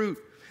their fruit.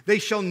 They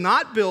shall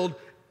not build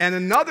and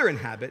another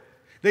inhabit.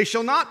 They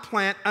shall not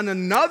plant and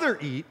another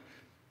eat.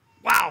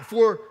 Wow,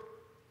 for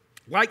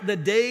like the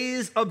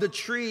days of the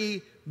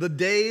tree, the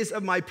days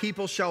of my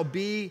people shall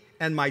be,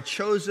 and my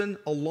chosen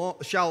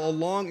shall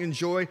long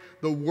enjoy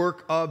the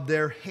work of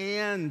their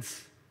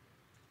hands.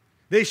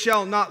 They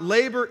shall not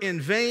labor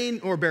in vain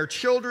or bear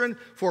children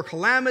for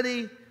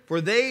calamity,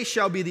 for they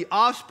shall be the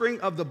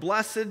offspring of the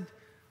blessed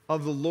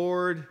of the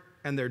Lord,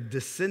 and their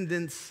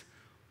descendants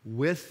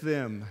with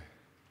them.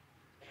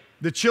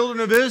 The children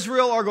of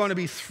Israel are going to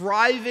be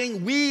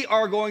thriving. We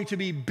are going to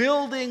be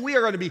building. We are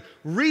going to be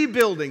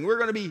rebuilding. We're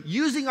going to be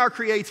using our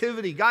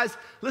creativity. Guys,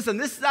 listen,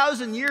 this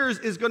 1,000 years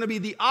is going to be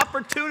the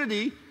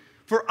opportunity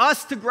for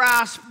us to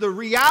grasp the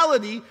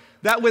reality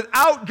that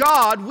without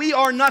God, we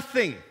are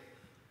nothing.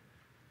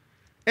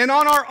 And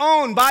on our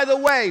own, by the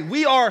way,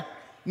 we are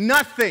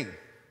nothing.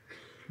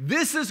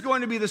 This is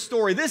going to be the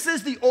story. This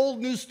is the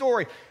old news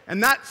story.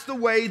 And that's the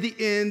way the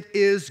end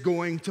is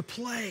going to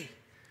play.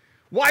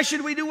 Why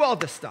should we do all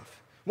this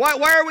stuff? Why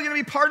are we going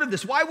to be part of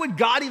this? Why would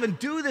God even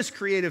do this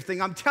creative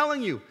thing? I'm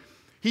telling you,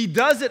 he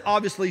does it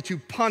obviously to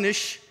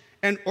punish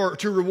or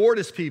to reward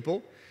his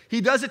people.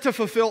 He does it to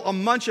fulfill a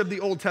bunch of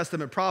the Old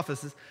Testament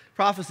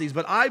prophecies.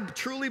 But I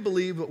truly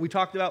believe what we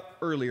talked about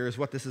earlier is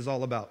what this is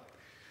all about.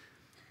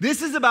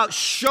 This is about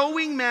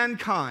showing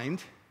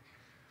mankind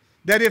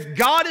that if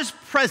God is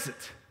present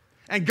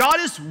and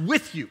God is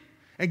with you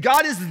and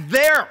God is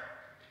there,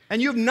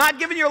 and you have not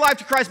given your life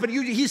to Christ, but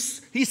He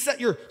set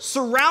your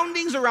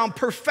surroundings around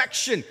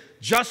perfection,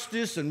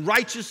 justice and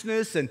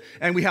righteousness, and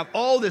we have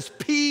all this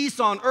peace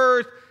on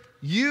earth,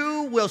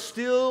 you will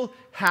still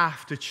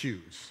have to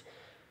choose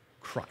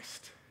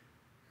Christ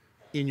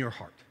in your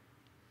heart.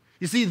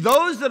 You see,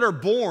 those that are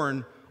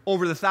born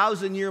over the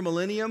 1,000-year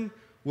millennium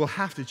will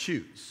have to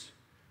choose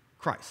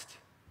Christ.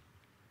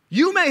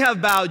 You may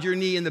have bowed your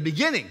knee in the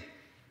beginning,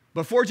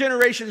 but 4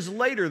 generations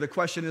later, the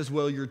question is,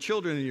 will your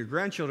children and your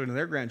grandchildren and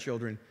their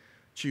grandchildren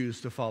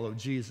choose to follow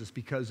Jesus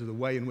because of the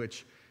way in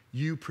which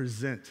you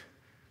present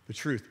the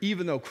truth?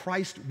 Even though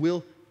Christ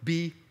will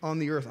be on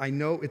the earth. I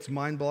know it's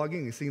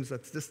mind-boggling. It seems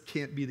that this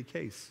can't be the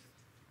case.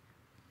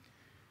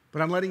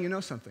 But I'm letting you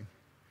know something.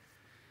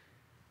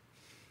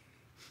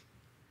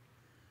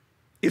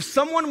 If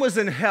someone was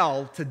in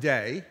hell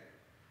today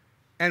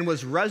and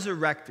was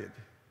resurrected,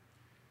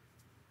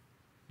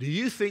 Do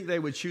you think they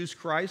would choose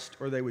Christ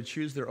or they would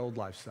choose their old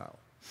lifestyle?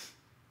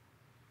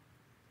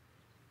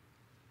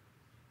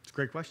 It's a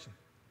great question.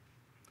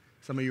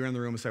 Some of you are in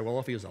the room and say, well,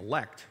 if he was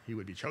elect, he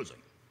would be chosen.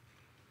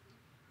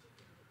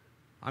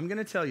 I'm going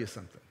to tell you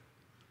something.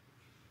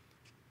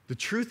 The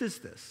truth is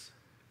this.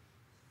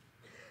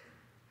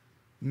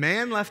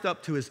 Man left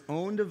up to his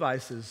own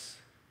devices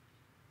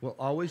will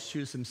always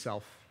choose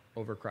himself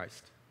over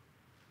Christ.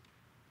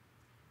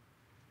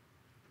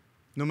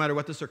 No matter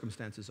what the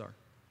circumstances are.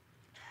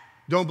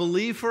 Don't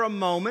believe for a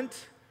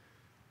moment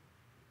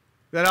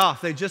that,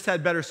 if they just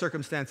had better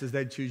circumstances,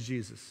 they'd choose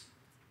Jesus.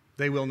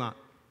 They will not.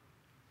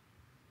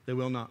 They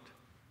will not.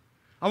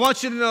 I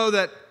want you to know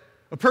that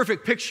a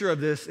perfect picture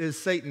of this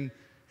is Satan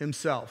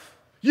himself.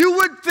 You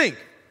would think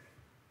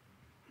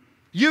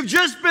you've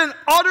just been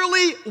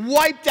utterly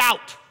wiped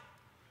out.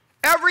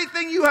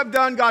 Everything you have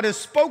done, God has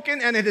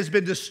spoken and it has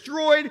been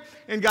destroyed.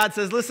 And God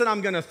says, listen,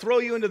 I'm going to throw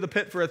you into the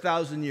pit for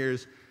 1,000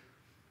 years.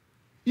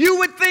 You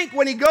would think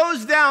when he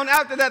goes down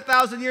after that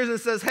 1,000 years and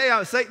says, hey,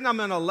 Satan, I'm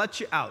going to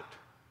let you out,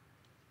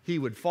 he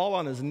would fall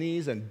on his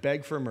knees and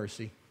beg for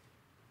mercy.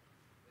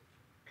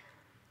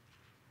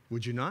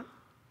 Would you not?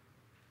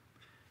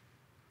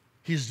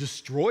 He's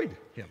destroyed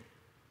him,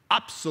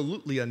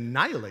 absolutely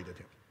annihilated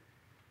him.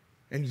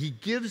 And he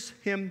gives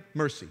him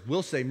mercy.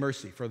 We'll say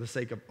mercy for the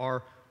sake of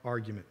our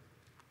argument.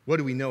 What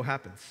do we know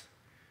happens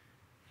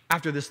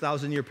after this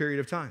 1,000-year period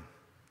of time?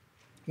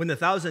 When the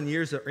 1,000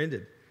 years are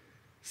ended,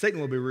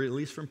 Satan will be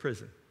released from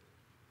prison.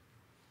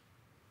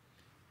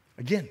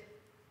 Again,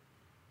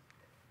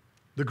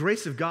 the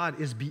grace of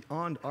God is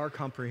beyond our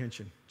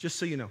comprehension, just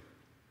so you know.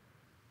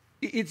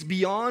 It's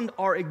beyond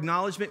our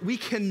acknowledgement. We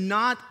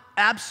cannot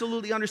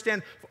absolutely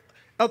understand.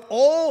 Of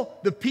all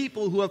the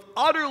people who have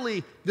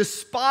utterly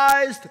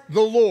despised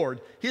the Lord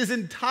his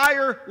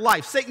entire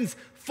life, Satan's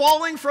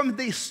falling from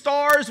the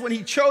stars when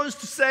he chose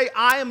to say,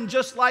 I am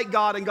just like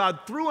God, and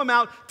God threw him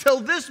out. Till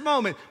this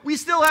moment, we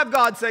still have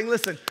God saying,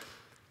 listen,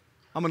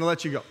 I'm going to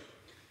let you go.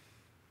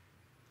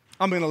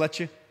 I'm going to let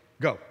you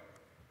go.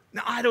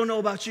 Now, I don't know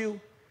about you,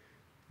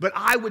 but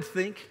I would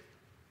think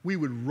we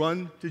would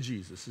run to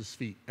Jesus'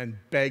 feet and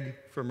beg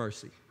for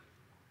mercy.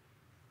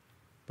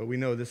 But we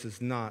know this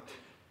is not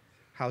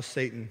how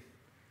Satan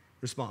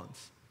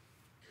responds.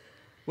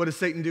 What does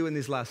Satan do in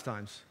these last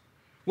times?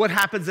 What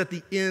happens at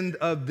the end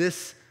of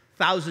this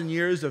 1,000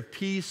 years of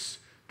peace?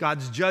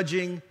 God's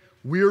judging,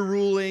 we're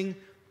ruling,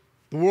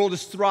 the world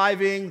is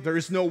thriving, there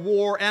is no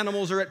war,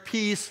 animals are at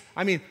peace.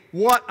 I mean,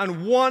 what a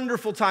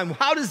wonderful time.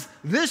 How does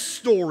this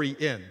story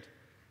end?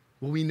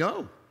 Well, we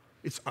know.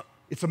 It's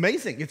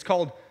amazing. It's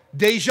called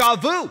deja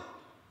vu.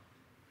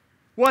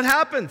 What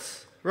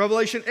happens?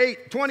 Revelation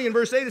 8:20 in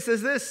verse 8, it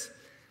says this.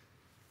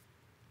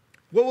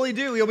 What will he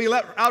do? He'll be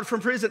let out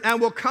from prison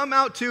and will come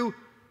out to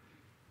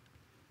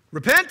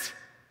repent?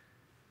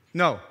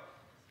 No.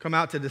 Come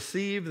out to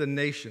deceive the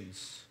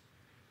nations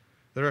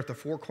that are at the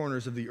four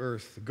corners of the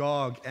earth,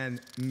 Gog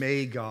and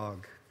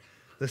Magog.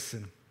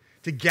 Listen,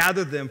 to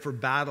gather them for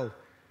battle.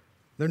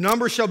 Their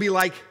number shall be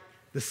like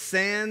the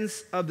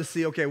sands of the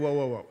sea. Okay,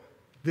 whoa.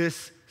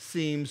 This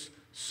seems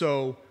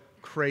so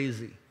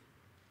crazy.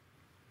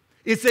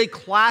 It's a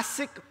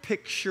classic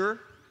picture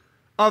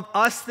of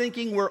us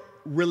thinking we're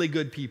really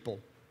good people.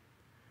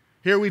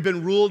 Here we've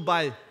been ruled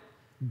by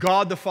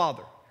God the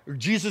Father, or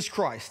Jesus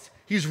Christ.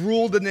 He's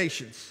ruled the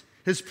nations.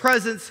 His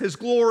presence, his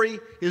glory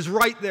is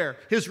right there.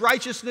 His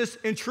righteousness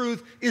and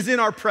truth is in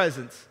our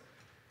presence.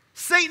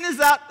 Satan is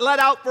let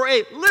out for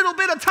a little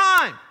bit of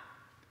time.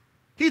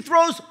 He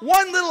throws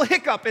one little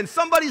hiccup in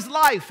somebody's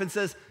life and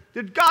says,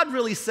 did God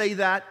really say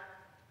that?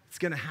 It's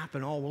going to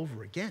happen all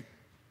over again.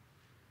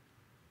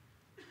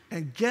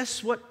 And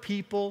guess what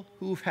people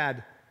who've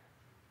had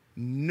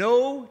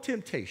no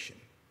temptation,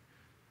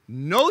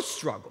 no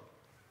struggle,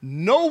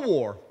 no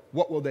war,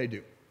 what will they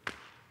do?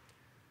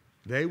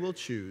 They will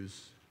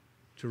choose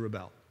to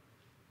rebel.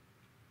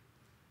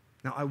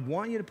 Now, I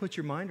want you to put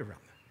your mind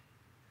around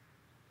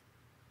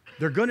that.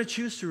 They're going to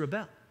choose to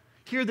rebel.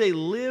 Here they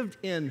lived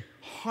in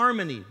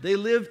harmony. They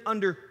lived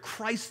under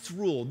Christ's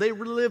rule. They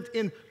lived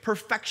in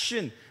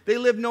perfection. They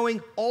lived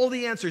knowing all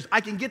the answers.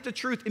 I can get the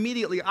truth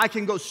immediately. I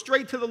can go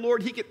straight to the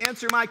Lord. He can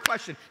answer my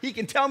question. He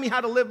can tell me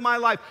how to live my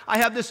life. I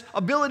have this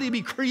ability to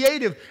be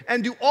creative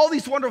and do all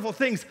these wonderful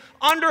things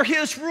under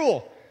his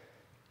rule.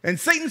 And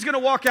Satan's going to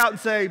walk out and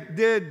say,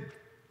 did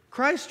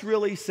Christ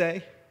really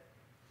say?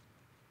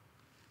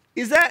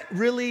 Is that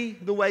really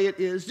the way it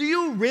is? Do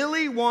you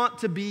really want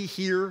to be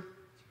here?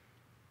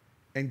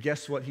 And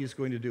guess what he's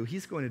going to do?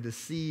 He's going to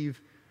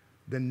deceive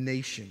the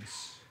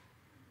nations.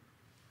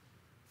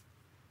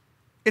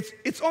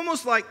 It's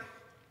almost like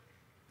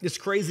this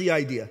crazy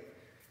idea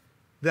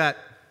that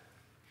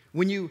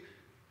when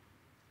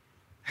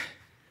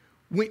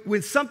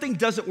something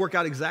doesn't work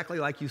out exactly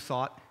like you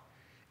thought,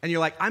 and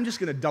you're like, I'm just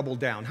going to double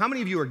down. How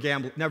many of you are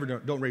gamblers?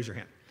 Don't raise your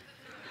hand.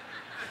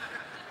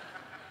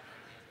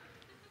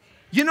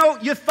 You know,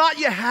 you thought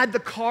you had the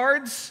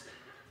cards.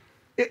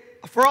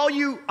 For all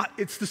you,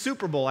 it's the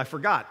Super Bowl, I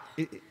forgot.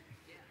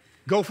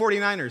 Go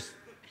 49ers.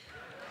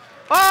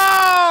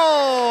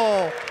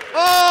 Oh,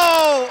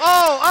 oh,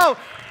 oh, oh.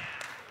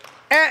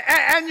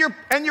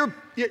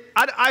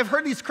 I've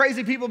heard these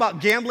crazy people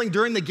about gambling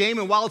during the game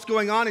and while it's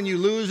going on and you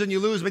lose,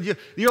 but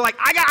you're like,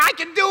 I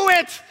can do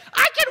it.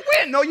 I can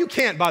win. No, you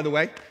can't, by the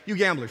way, you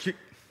gamblers.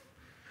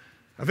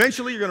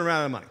 Eventually, you're going to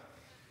run out of money.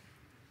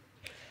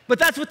 But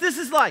that's what this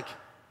is like.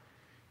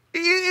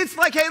 It's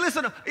like, hey,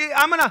 listen,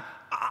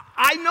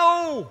 I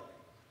know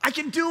I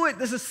can do it.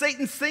 This is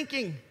Satan's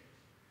thinking.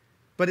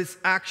 But it's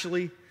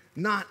actually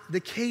not the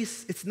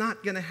case. It's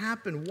not going to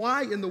happen.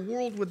 Why in the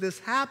world would this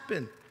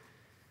happen?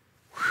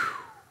 Whew.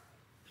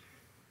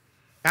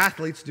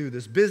 Athletes do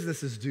this.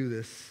 Businesses do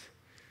this.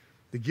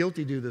 The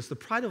guilty do this. The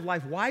pride of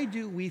life. Why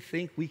do we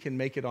think we can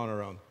make it on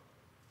our own?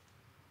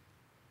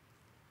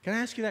 Can I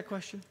ask you that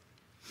question?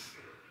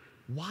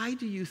 Why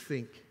do you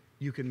think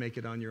you can make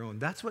it on your own?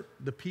 That's what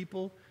the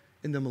people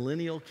in the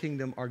millennial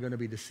kingdom are going to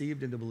be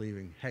deceived into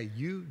believing. Hey,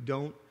 you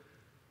don't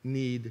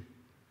need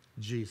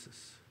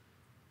Jesus.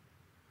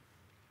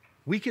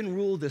 We can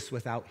rule this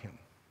without him.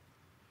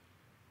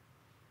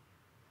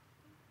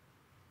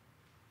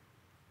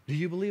 Do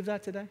you believe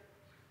that today?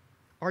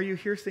 Are you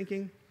here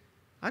thinking,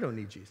 I don't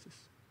need Jesus.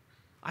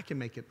 I can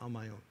make it on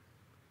my own.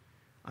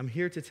 I'm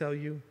here to tell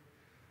you,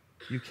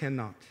 you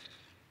cannot.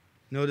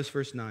 Notice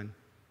verse 9.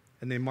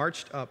 And they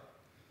marched up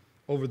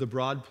over the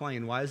broad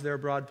plain. Why is there a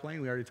broad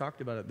plain? We already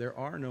talked about it. There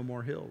are no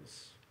more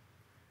hills.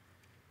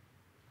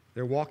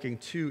 They're walking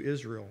to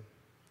Israel.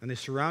 And they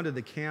surrounded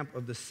the camp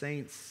of the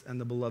saints and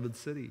the beloved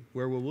city.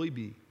 Where will we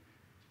be?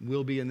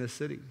 We'll be in this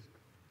city.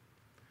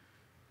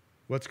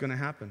 What's going to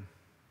happen?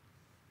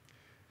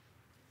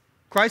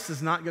 Christ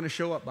is not going to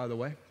show up, by the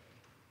way.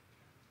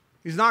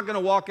 He's not going to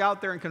walk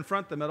out there and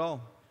confront them at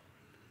all.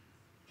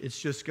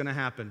 It's just going to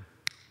happen.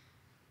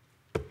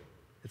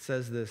 It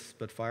says this,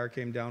 but fire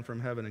came down from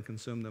heaven and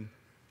consumed them.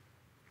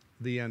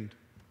 The end.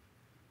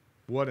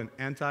 What an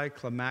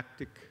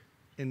anticlimactic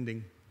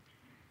ending.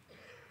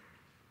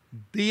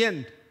 The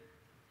end.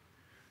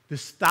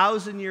 This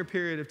 1,000-year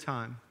period of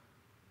time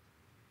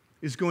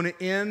is going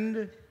to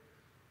end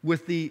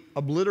with the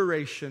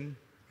obliteration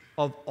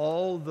of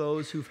all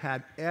those who've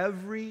had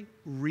every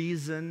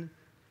reason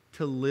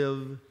to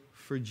live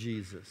for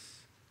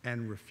Jesus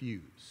and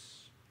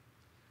refuse.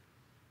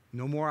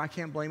 No more I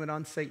can't blame it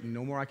on Satan.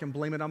 No more I can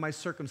blame it on my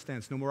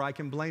circumstance. No more I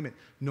can blame it.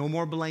 No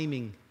more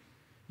blaming.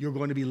 You're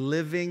going to be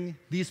living,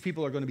 these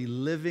people are going to be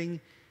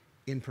living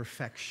in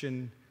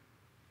perfection,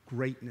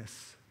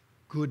 greatness,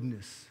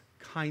 goodness,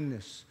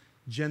 kindness,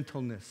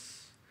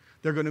 gentleness.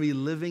 They're going to be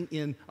living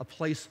in a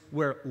place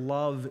where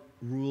love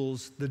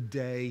rules the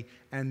day,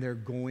 and they're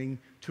going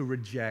to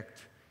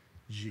reject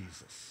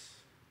Jesus.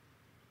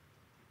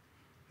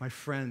 My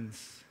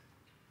friends,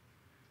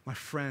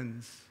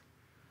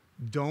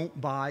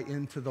 don't buy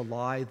into the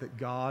lie that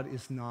God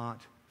is not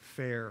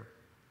fair.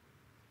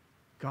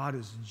 God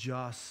is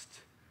just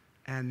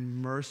and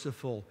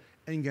merciful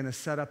and going to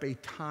set up a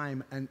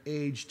time and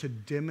age to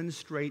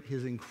demonstrate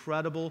his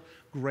incredible,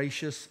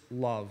 gracious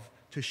love,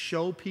 to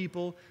show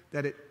people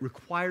that it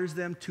requires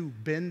them to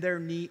bend their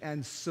knee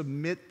and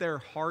submit their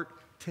heart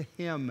to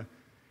him.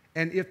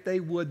 And if they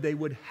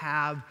would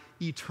have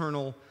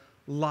eternal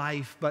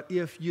life. But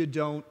if you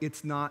don't,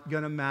 it's not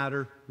going to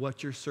matter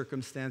what your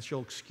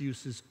circumstantial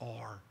excuses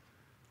are.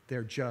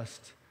 They're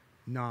just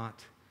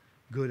not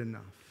good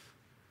enough.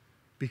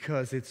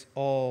 Because it's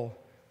all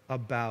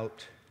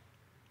about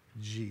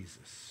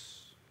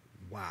Jesus.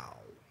 Wow.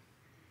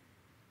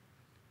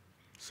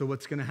 So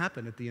what's going to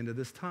happen at the end of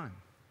this time?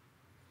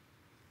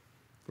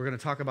 We're going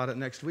to talk about it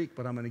next week,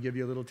 but I'm going to give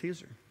you a little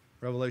teaser.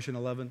 Revelation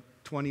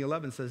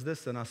 20:11 says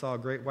this, and I saw a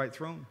great white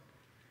throne,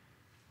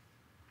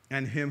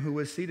 and him who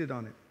was seated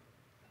on it.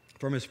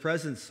 From his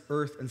presence,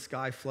 earth and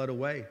sky fled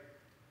away,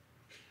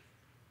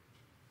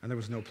 and there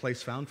was no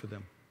place found for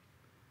them.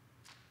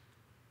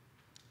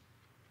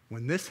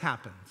 When this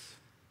happens,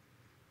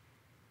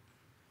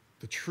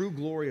 the true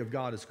glory of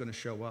God is going to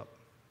show up.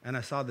 And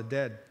I saw the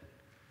dead,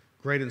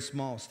 great and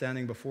small,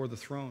 standing before the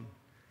throne.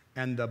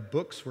 And the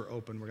books were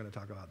open. We're going to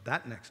talk about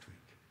that next week.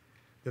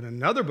 Then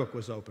another book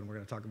was open. We're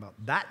going to talk about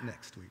that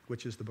next week,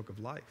 which is the book of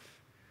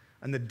life.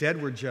 And the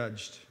dead were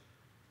judged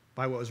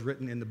by what was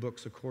written in the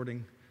books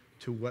according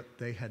to what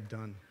they had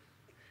done.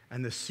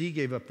 And the sea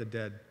gave up the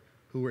dead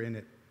who were in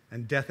it.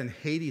 And death and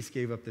Hades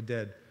gave up the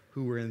dead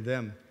who were in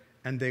them.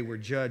 And they were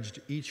judged,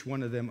 each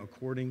one of them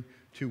according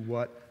to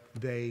what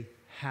they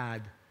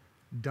had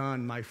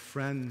done. My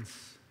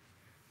friends,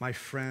 my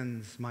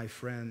friends, my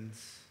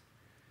friends.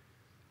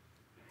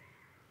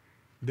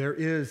 There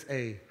is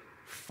a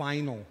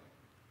final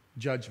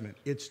judgment.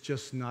 It's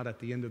just not at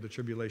the end of the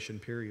tribulation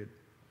period.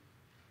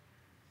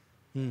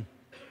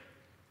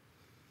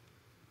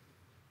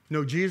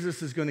 No,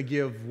 Jesus is going to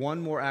give one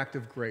more act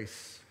of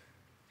grace,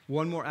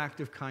 one more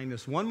act of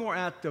kindness, one more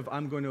act of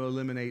I'm going to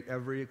eliminate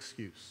every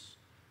excuse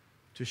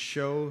to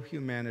show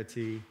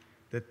humanity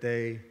that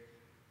they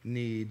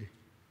need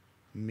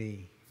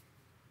me.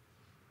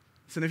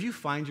 So if you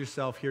find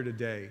yourself here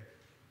today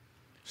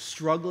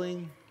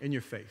struggling in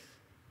your faith,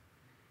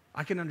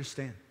 I can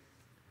understand.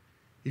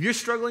 If you're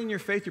struggling in your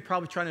faith, you're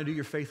probably trying to do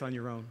your faith on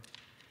your own.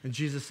 And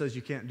Jesus says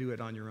you can't do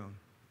it on your own.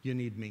 You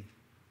need me.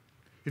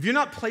 If you're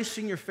not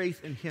placing your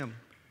faith in him,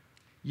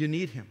 you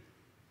need him.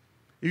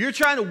 If you're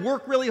trying to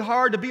work really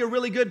hard to be a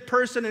really good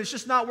person and it's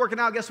just not working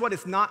out, guess what?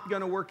 It's not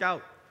going to work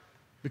out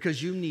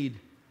because you need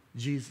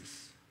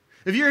Jesus.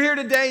 If you're here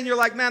today and you're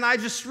like, man, I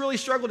just really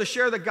struggle to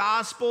share the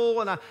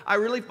gospel and I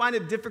really find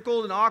it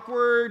difficult and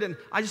awkward, and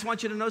I just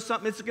want you to know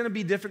something, it's going to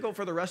be difficult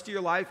for the rest of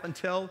your life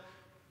until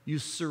you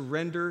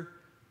surrender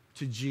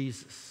to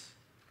Jesus.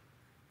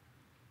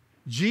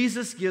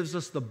 Jesus gives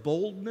us the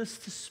boldness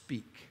to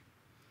speak,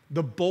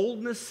 the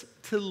boldness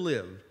to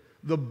live,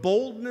 the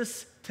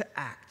boldness to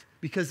act,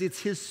 because it's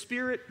his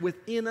Spirit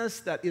within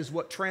us that is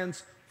what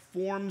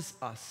transforms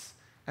us,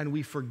 and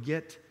we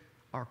forget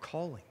our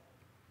calling.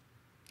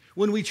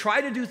 When we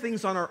try to do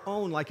things on our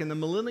own, like in the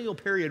millennial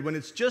period, when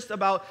it's just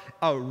about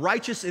a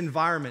righteous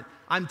environment,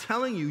 I'm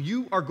telling you,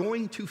 you are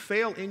going to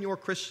fail in your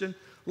Christian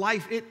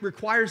life. It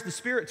requires the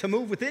Spirit to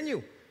move within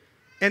you.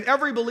 And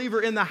every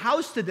believer in the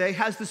house today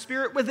has the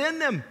Spirit within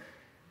them,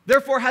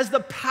 therefore has the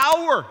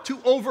power to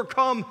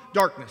overcome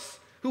darkness,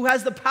 who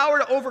has the power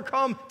to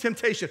overcome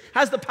temptation,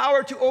 has the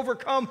power to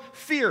overcome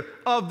fear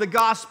of the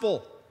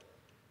gospel.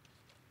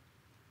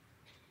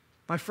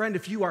 My friend,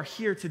 if you are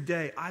here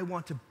today, I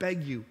want to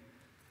beg you,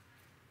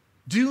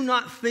 do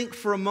not think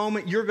for a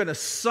moment you're going to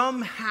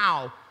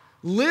somehow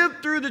live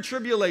through the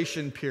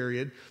tribulation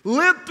period,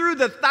 live through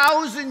the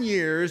 1,000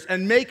 years,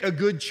 and make a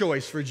good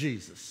choice for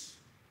Jesus.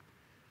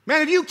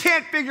 Man, if you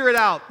can't figure it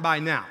out by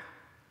now,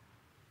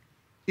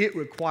 it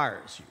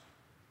requires you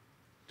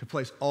to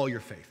place all your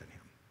faith in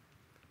him,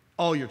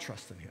 all your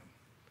trust in him.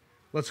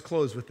 Let's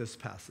close with this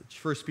passage.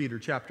 1 Peter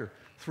chapter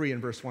 3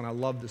 and verse 1. I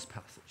love this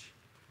passage.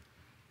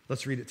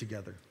 Let's read it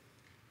together.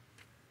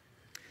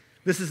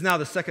 This is now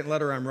the second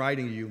letter I'm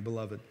writing to you,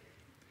 beloved.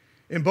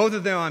 In both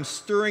of them, I'm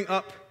stirring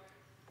up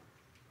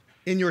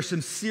in your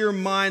sincere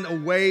mind a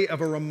way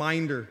of a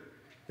reminder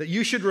that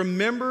you should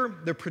remember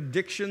the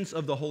predictions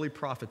of the holy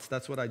prophets.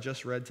 That's what I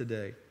just read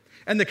today.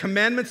 And the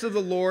commandments of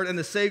the Lord and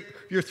the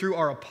Savior through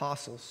our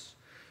apostles.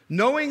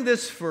 Knowing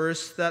this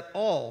first, that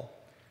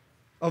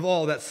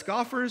that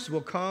scoffers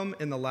will come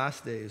in the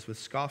last days with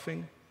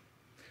scoffing,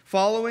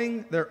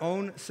 following their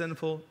own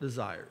sinful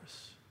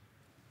desires.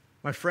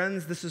 My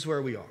friends, this is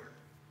where we are.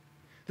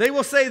 They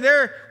will say,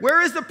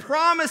 where is the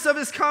promise of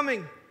his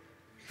coming?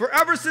 For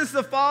ever since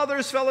the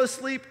fathers fell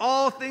asleep,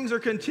 all things are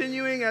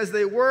continuing as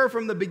they were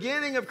from the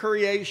beginning of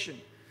creation.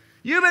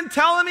 You've been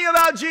telling me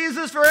about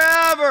Jesus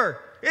forever.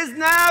 It's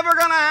never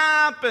going to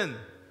happen.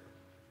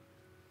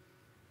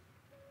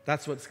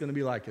 That's what it's going to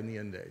be like in the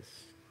end days.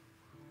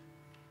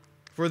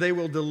 For they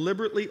will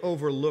deliberately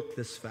overlook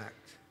this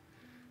fact,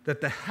 that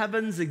the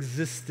heavens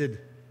existed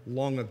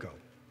long ago,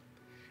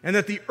 and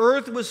that the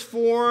earth was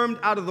formed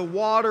out of the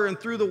water and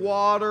through the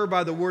water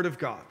by the word of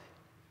God.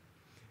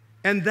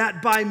 And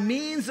that by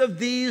means of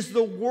these,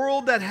 the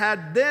world that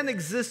had then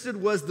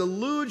existed was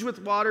deluged with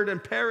water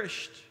and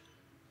perished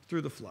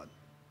through the flood.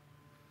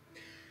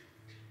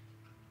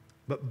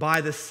 But by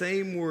the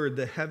same word,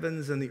 the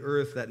heavens and the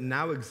earth that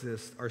now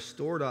exist are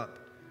stored up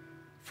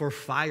for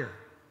fire,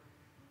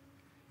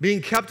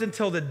 being kept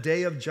until the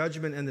day of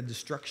judgment and the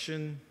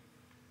destruction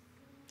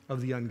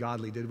of the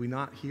ungodly. Did we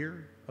not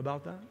hear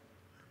about that?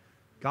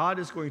 God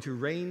is going to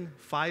rain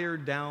fire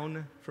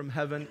down from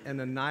heaven and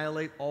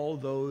annihilate all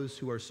those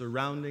who are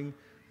surrounding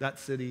that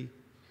city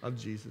of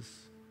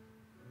Jesus.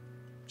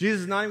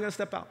 Jesus is not even going to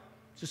step out.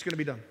 It's just going to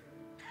be done.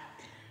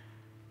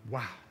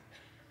 Wow.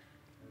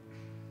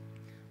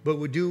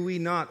 But do we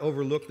not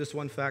overlook this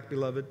one fact,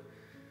 beloved?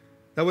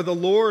 That with the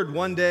Lord,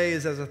 one day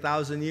is as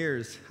 1,000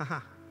 years,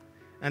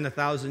 and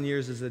 1,000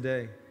 years is a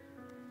day.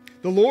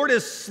 The Lord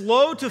is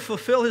slow to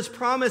fulfill his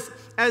promise,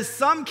 as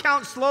some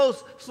count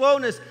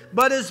slowness,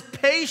 but is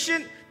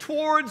patient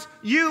towards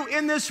you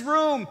in this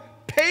room.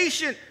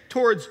 Patient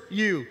towards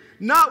you.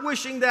 Not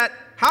wishing that,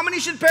 how many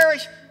should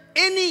perish?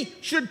 Any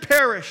should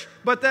perish,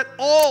 but that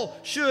all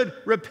should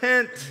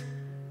repent.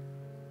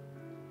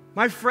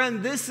 My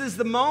friend, this is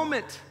the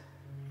moment.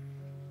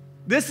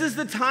 This is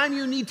the time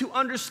you need to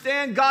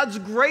understand God's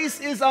grace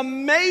is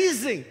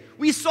amazing.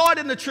 We saw it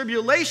in the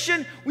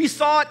tribulation. We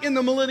saw it in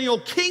the millennial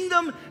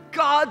kingdom.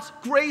 God's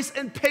grace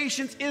and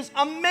patience is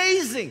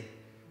amazing.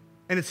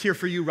 And it's here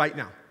for you right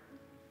now.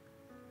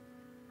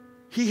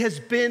 He has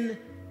been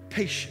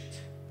patient.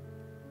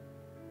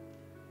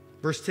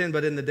 Verse 10,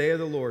 but in the day of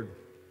the Lord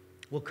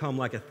will come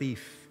like a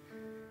thief,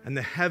 and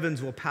the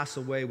heavens will pass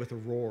away with a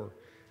roar,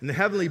 and the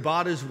heavenly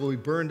bodies will be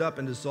burned up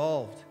and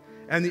dissolved,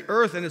 and the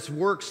earth and its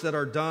works that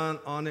are done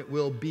on it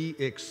will be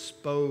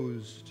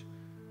exposed.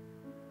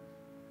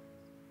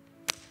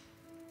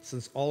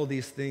 Since all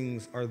these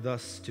things are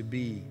thus to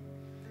be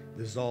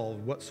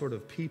dissolved, what sort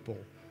of people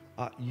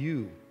ought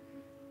you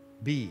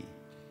be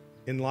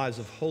in lives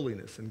of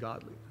holiness and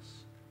godliness?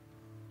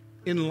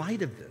 In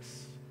light of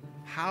this,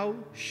 how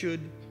should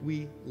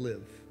we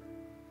live?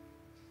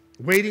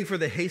 Waiting for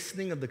the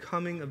hastening of the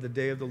coming of the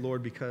day of the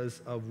Lord,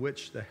 because of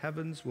which the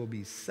heavens will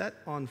be set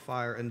on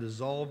fire and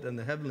dissolved, and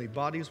the heavenly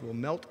bodies will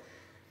melt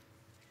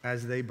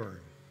as they burn.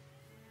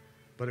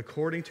 But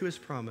according to his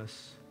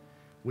promise,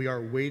 we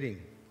are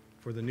waiting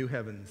for the new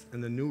heavens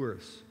and the new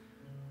earth,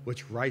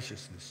 which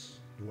righteousness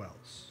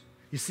dwells.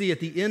 You see, at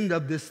the end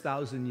of this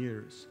 1,000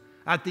 years,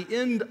 at the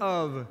end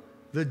of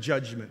the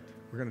judgment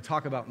we're going to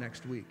talk about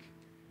next week,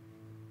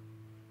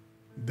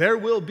 there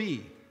will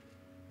be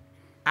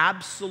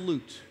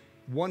absolute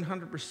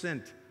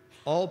 100%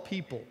 all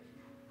people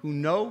who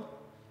know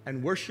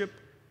and worship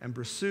and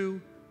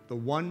pursue the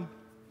one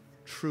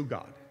true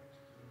God.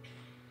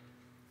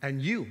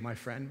 And you, my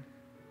friend,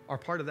 are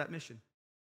part of that mission.